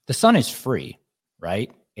sun is free,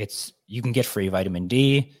 right? You can get free vitamin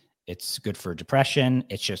D. It's good for depression.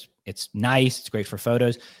 It's nice. It's great for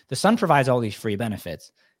photos. The sun provides all these free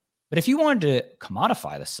benefits. But if you wanted to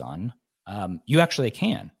commodify the sun, you actually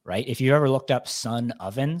can, right? If you ever looked up sun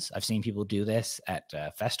ovens, I've seen people do this at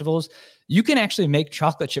festivals. You can actually make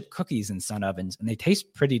chocolate chip cookies in sun ovens, and they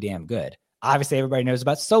taste pretty damn good. Obviously, everybody knows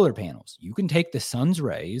about solar panels. You can take the sun's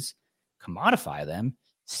rays, commodify them,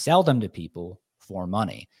 sell them to people for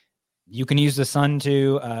money. You can use the sun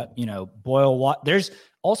to, boil water. There's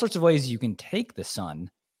all sorts of ways you can take the sun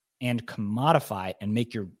and commodify and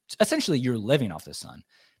make essentially you're living off the sun.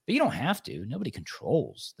 But you don't have to. Nobody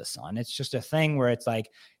controls the sun. It's just a thing where it's like,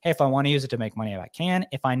 hey, if I want to use it to make money, I can.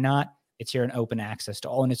 If I not, it's here in open access to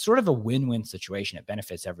all. And it's sort of a win-win situation. It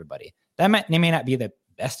benefits everybody. They may not be the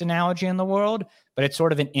best analogy in the world, but it's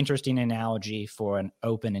sort of an interesting analogy for an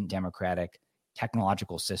open and democratic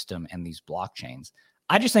technological system and these blockchains.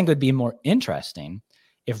 I just think it would be more interesting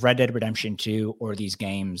if Red Dead Redemption 2 or these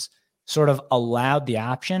games sort of allowed the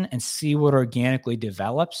option and see what organically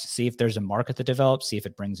develops, see if there's a market that develops, see if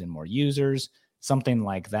it brings in more users, something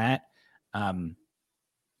like that.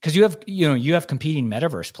 Because you have competing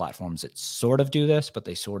metaverse platforms that sort of do this, but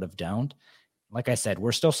they sort of don't. Like I said,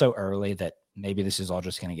 we're still so early that maybe this is all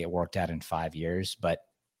just going to get worked out in 5 years. But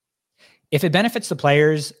if it benefits the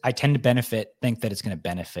players, I tend to think that it's going to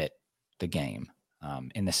benefit the game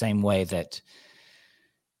in the same way that,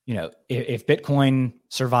 if Bitcoin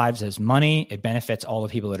survives as money, it benefits all the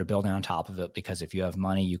people that are building on top of it, because if you have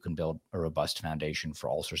money, you can build a robust foundation for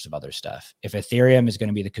all sorts of other stuff. If Ethereum is going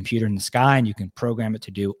to be the computer in the sky and you can program it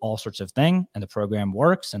to do all sorts of things, and the program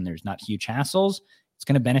works and there's not huge hassles, it's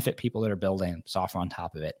going to benefit people that are building software on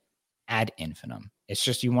top of it ad infinitum. It's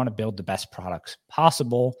just, you want to build the best products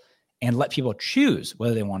possible and let people choose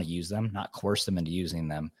whether they want to use them, not coerce them into using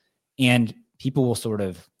them. And people will sort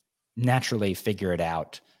of naturally figure it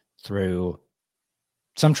out through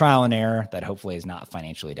some trial and error that hopefully is not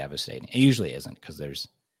financially devastating. It usually isn't, because there's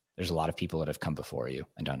a lot of people that have come before you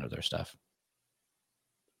and done other stuff.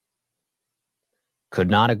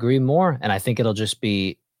 Could not agree more. And I think it'll just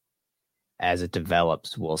be, as it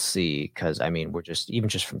develops, we'll see. Because we're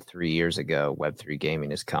just from 3 years ago, Web3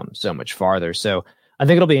 gaming has come so much farther. So I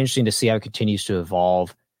think it'll be interesting to see how it continues to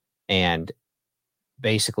evolve, and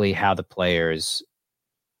basically how the players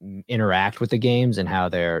interact with the games and how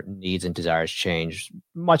their needs and desires change,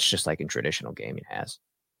 much just like in traditional gaming has.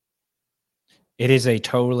 It is a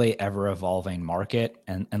totally ever-evolving market.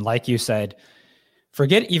 And like you said,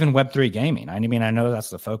 forget even Web3 gaming. I know that's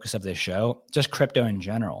the focus of this show. Just crypto in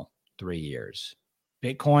general, 3 years.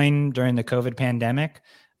 Bitcoin during the COVID pandemic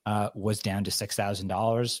was down to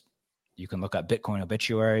 $6,000. You can look up Bitcoin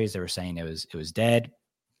obituaries. They were saying it was dead.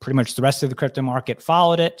 Pretty much the rest of the crypto market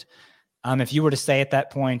followed it. If you were to say at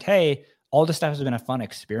that point, hey, all this stuff has been a fun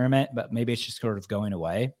experiment, but maybe it's just sort of going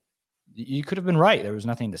away, you could have been right. There was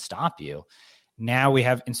nothing to stop you. Now we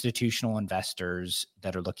have institutional investors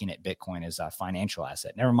that are looking at Bitcoin as a financial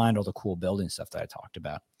asset. Never mind all the cool building stuff that I talked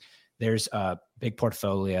about. There's big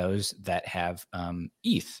portfolios that have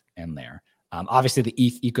ETH in there. Obviously, the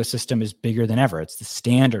ETH ecosystem is bigger than ever. It's the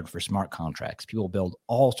standard for smart contracts. People build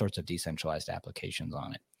all sorts of decentralized applications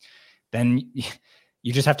on it. Then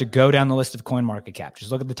you just have to go down the list of coin market cap.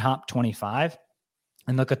 Just look at the top 25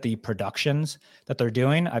 and look at the productions that they're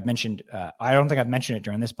doing. I've mentioned, I don't think I've mentioned it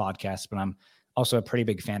during this podcast, but I'm also a pretty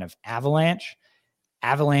big fan of Avalanche.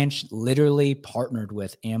 Avalanche literally partnered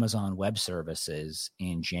with Amazon Web Services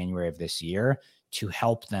in January of this year to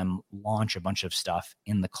help them launch a bunch of stuff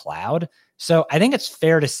in the cloud. So I think it's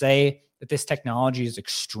fair to say that this technology is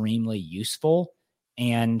extremely useful,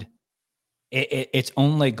 and it's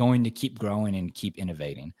only going to keep growing and keep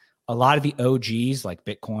innovating. A lot of the OGs like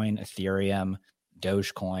Bitcoin, Ethereum,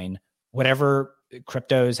 Dogecoin, whatever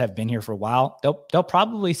cryptos have been here for a while, they'll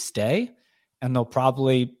probably stay, and they'll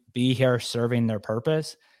probably be here serving their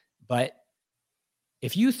purpose. But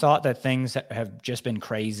if you thought that things have just been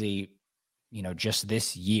crazy, just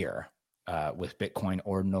this year with Bitcoin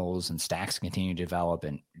ordinals and stacks continue to develop,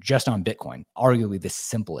 and just on Bitcoin, arguably the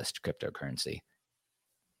simplest cryptocurrency,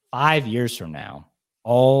 5 years from now,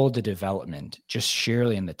 all the development just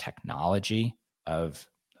sheerly in the technology of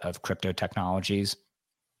crypto technologies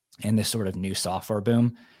and this sort of new software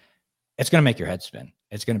boom, it's going to make your head spin.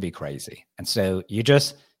 It's going to be crazy. And so you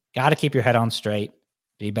just got to keep your head on straight,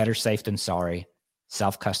 be better safe than sorry,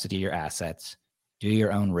 self-custody your assets, do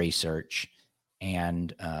your own research,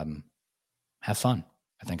 and have fun.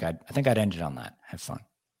 I think I'd end it on that. Have fun.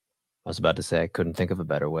 I was about to say I couldn't think of a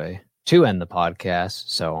better way to end the podcast,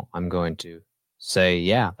 so I'm going to say,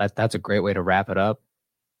 yeah, that's a great way to wrap it up.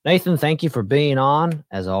 Nathan, thank you for being on.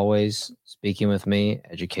 As always, speaking with me,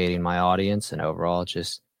 educating my audience, and overall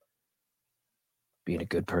just being a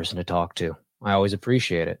good person to talk to. I always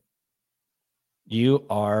appreciate it. You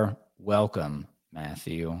are welcome,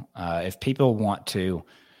 Matthew. If people want to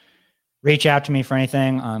reach out to me for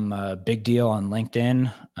anything, I'm a big deal on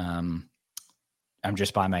LinkedIn. I'm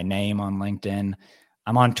just by my name on LinkedIn.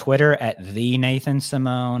 I'm on Twitter at the Nathan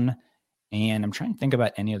Simone, and I'm trying to think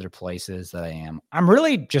about any other places that I am. I'm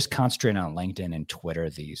really just concentrating on LinkedIn and Twitter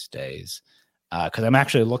these days because I'm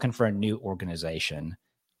actually looking for a new organization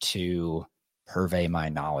to purvey my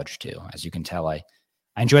knowledge to. As you can tell, I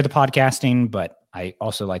enjoy the podcasting, but I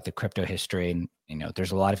also like the crypto history, and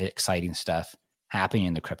there's a lot of exciting stuff happening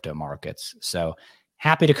in the crypto markets. So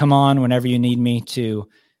happy to come on whenever you need me to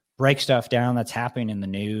break stuff down that's happening in the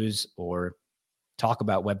news or talk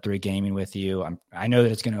about Web3 gaming with you. I know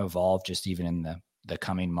that it's going to evolve just even in the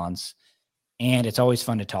coming months, and it's always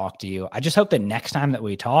fun to talk to you. I just hope that next time that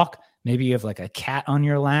we talk, maybe you have like a cat on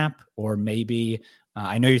your lap, or maybe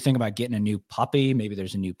I know you're thinking about getting a new puppy. Maybe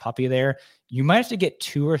there's a new puppy there. You might have to get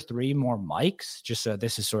 2 or 3 more mics, just so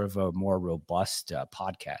this is sort of a more robust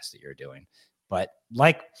podcast that you're doing. But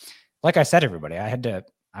like I said, everybody,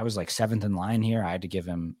 I was like 7th in line here. I had to give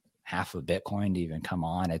him half of Bitcoin to even come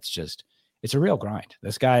on. It's a real grind.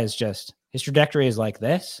 This guy is just, his trajectory is like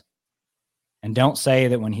this. And don't say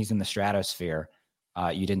that when he's in the stratosphere,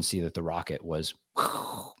 you didn't see that the rocket was.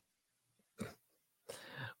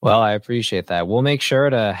 Well, I appreciate that. We'll make sure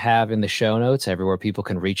to have in the show notes everywhere people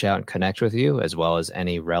can reach out and connect with you, as well as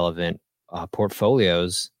any relevant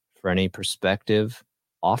portfolios for any prospective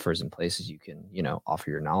offers and places you can, offer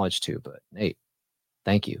your knowledge to. But Nate,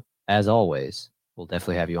 thank you. As always, we'll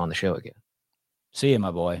definitely have you on the show again. See you, my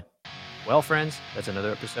boy. Well, friends, that's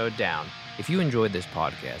another episode down. If you enjoyed this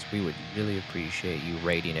podcast, we would really appreciate you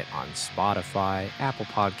rating it on Spotify, Apple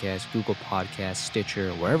Podcasts, Google Podcasts,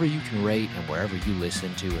 Stitcher, wherever you can rate and wherever you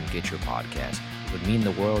listen to and get your podcast. It would mean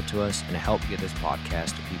the world to us and help get this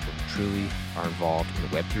podcast to people who truly are involved in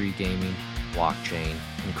Web3 gaming, blockchain,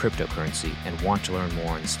 and cryptocurrency and want to learn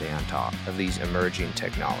more and stay on top of these emerging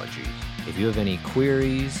technologies. If you have any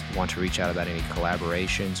queries, want to reach out about any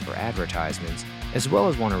collaborations or advertisements, as well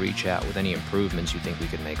as want to reach out with any improvements you think we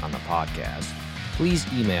could make on the podcast, please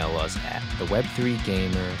email us at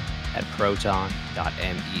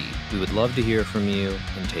theweb3gamer@proton.me. We would love to hear from you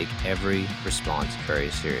and take every response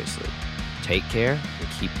very seriously. Take care and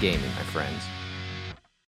keep gaming, my friends.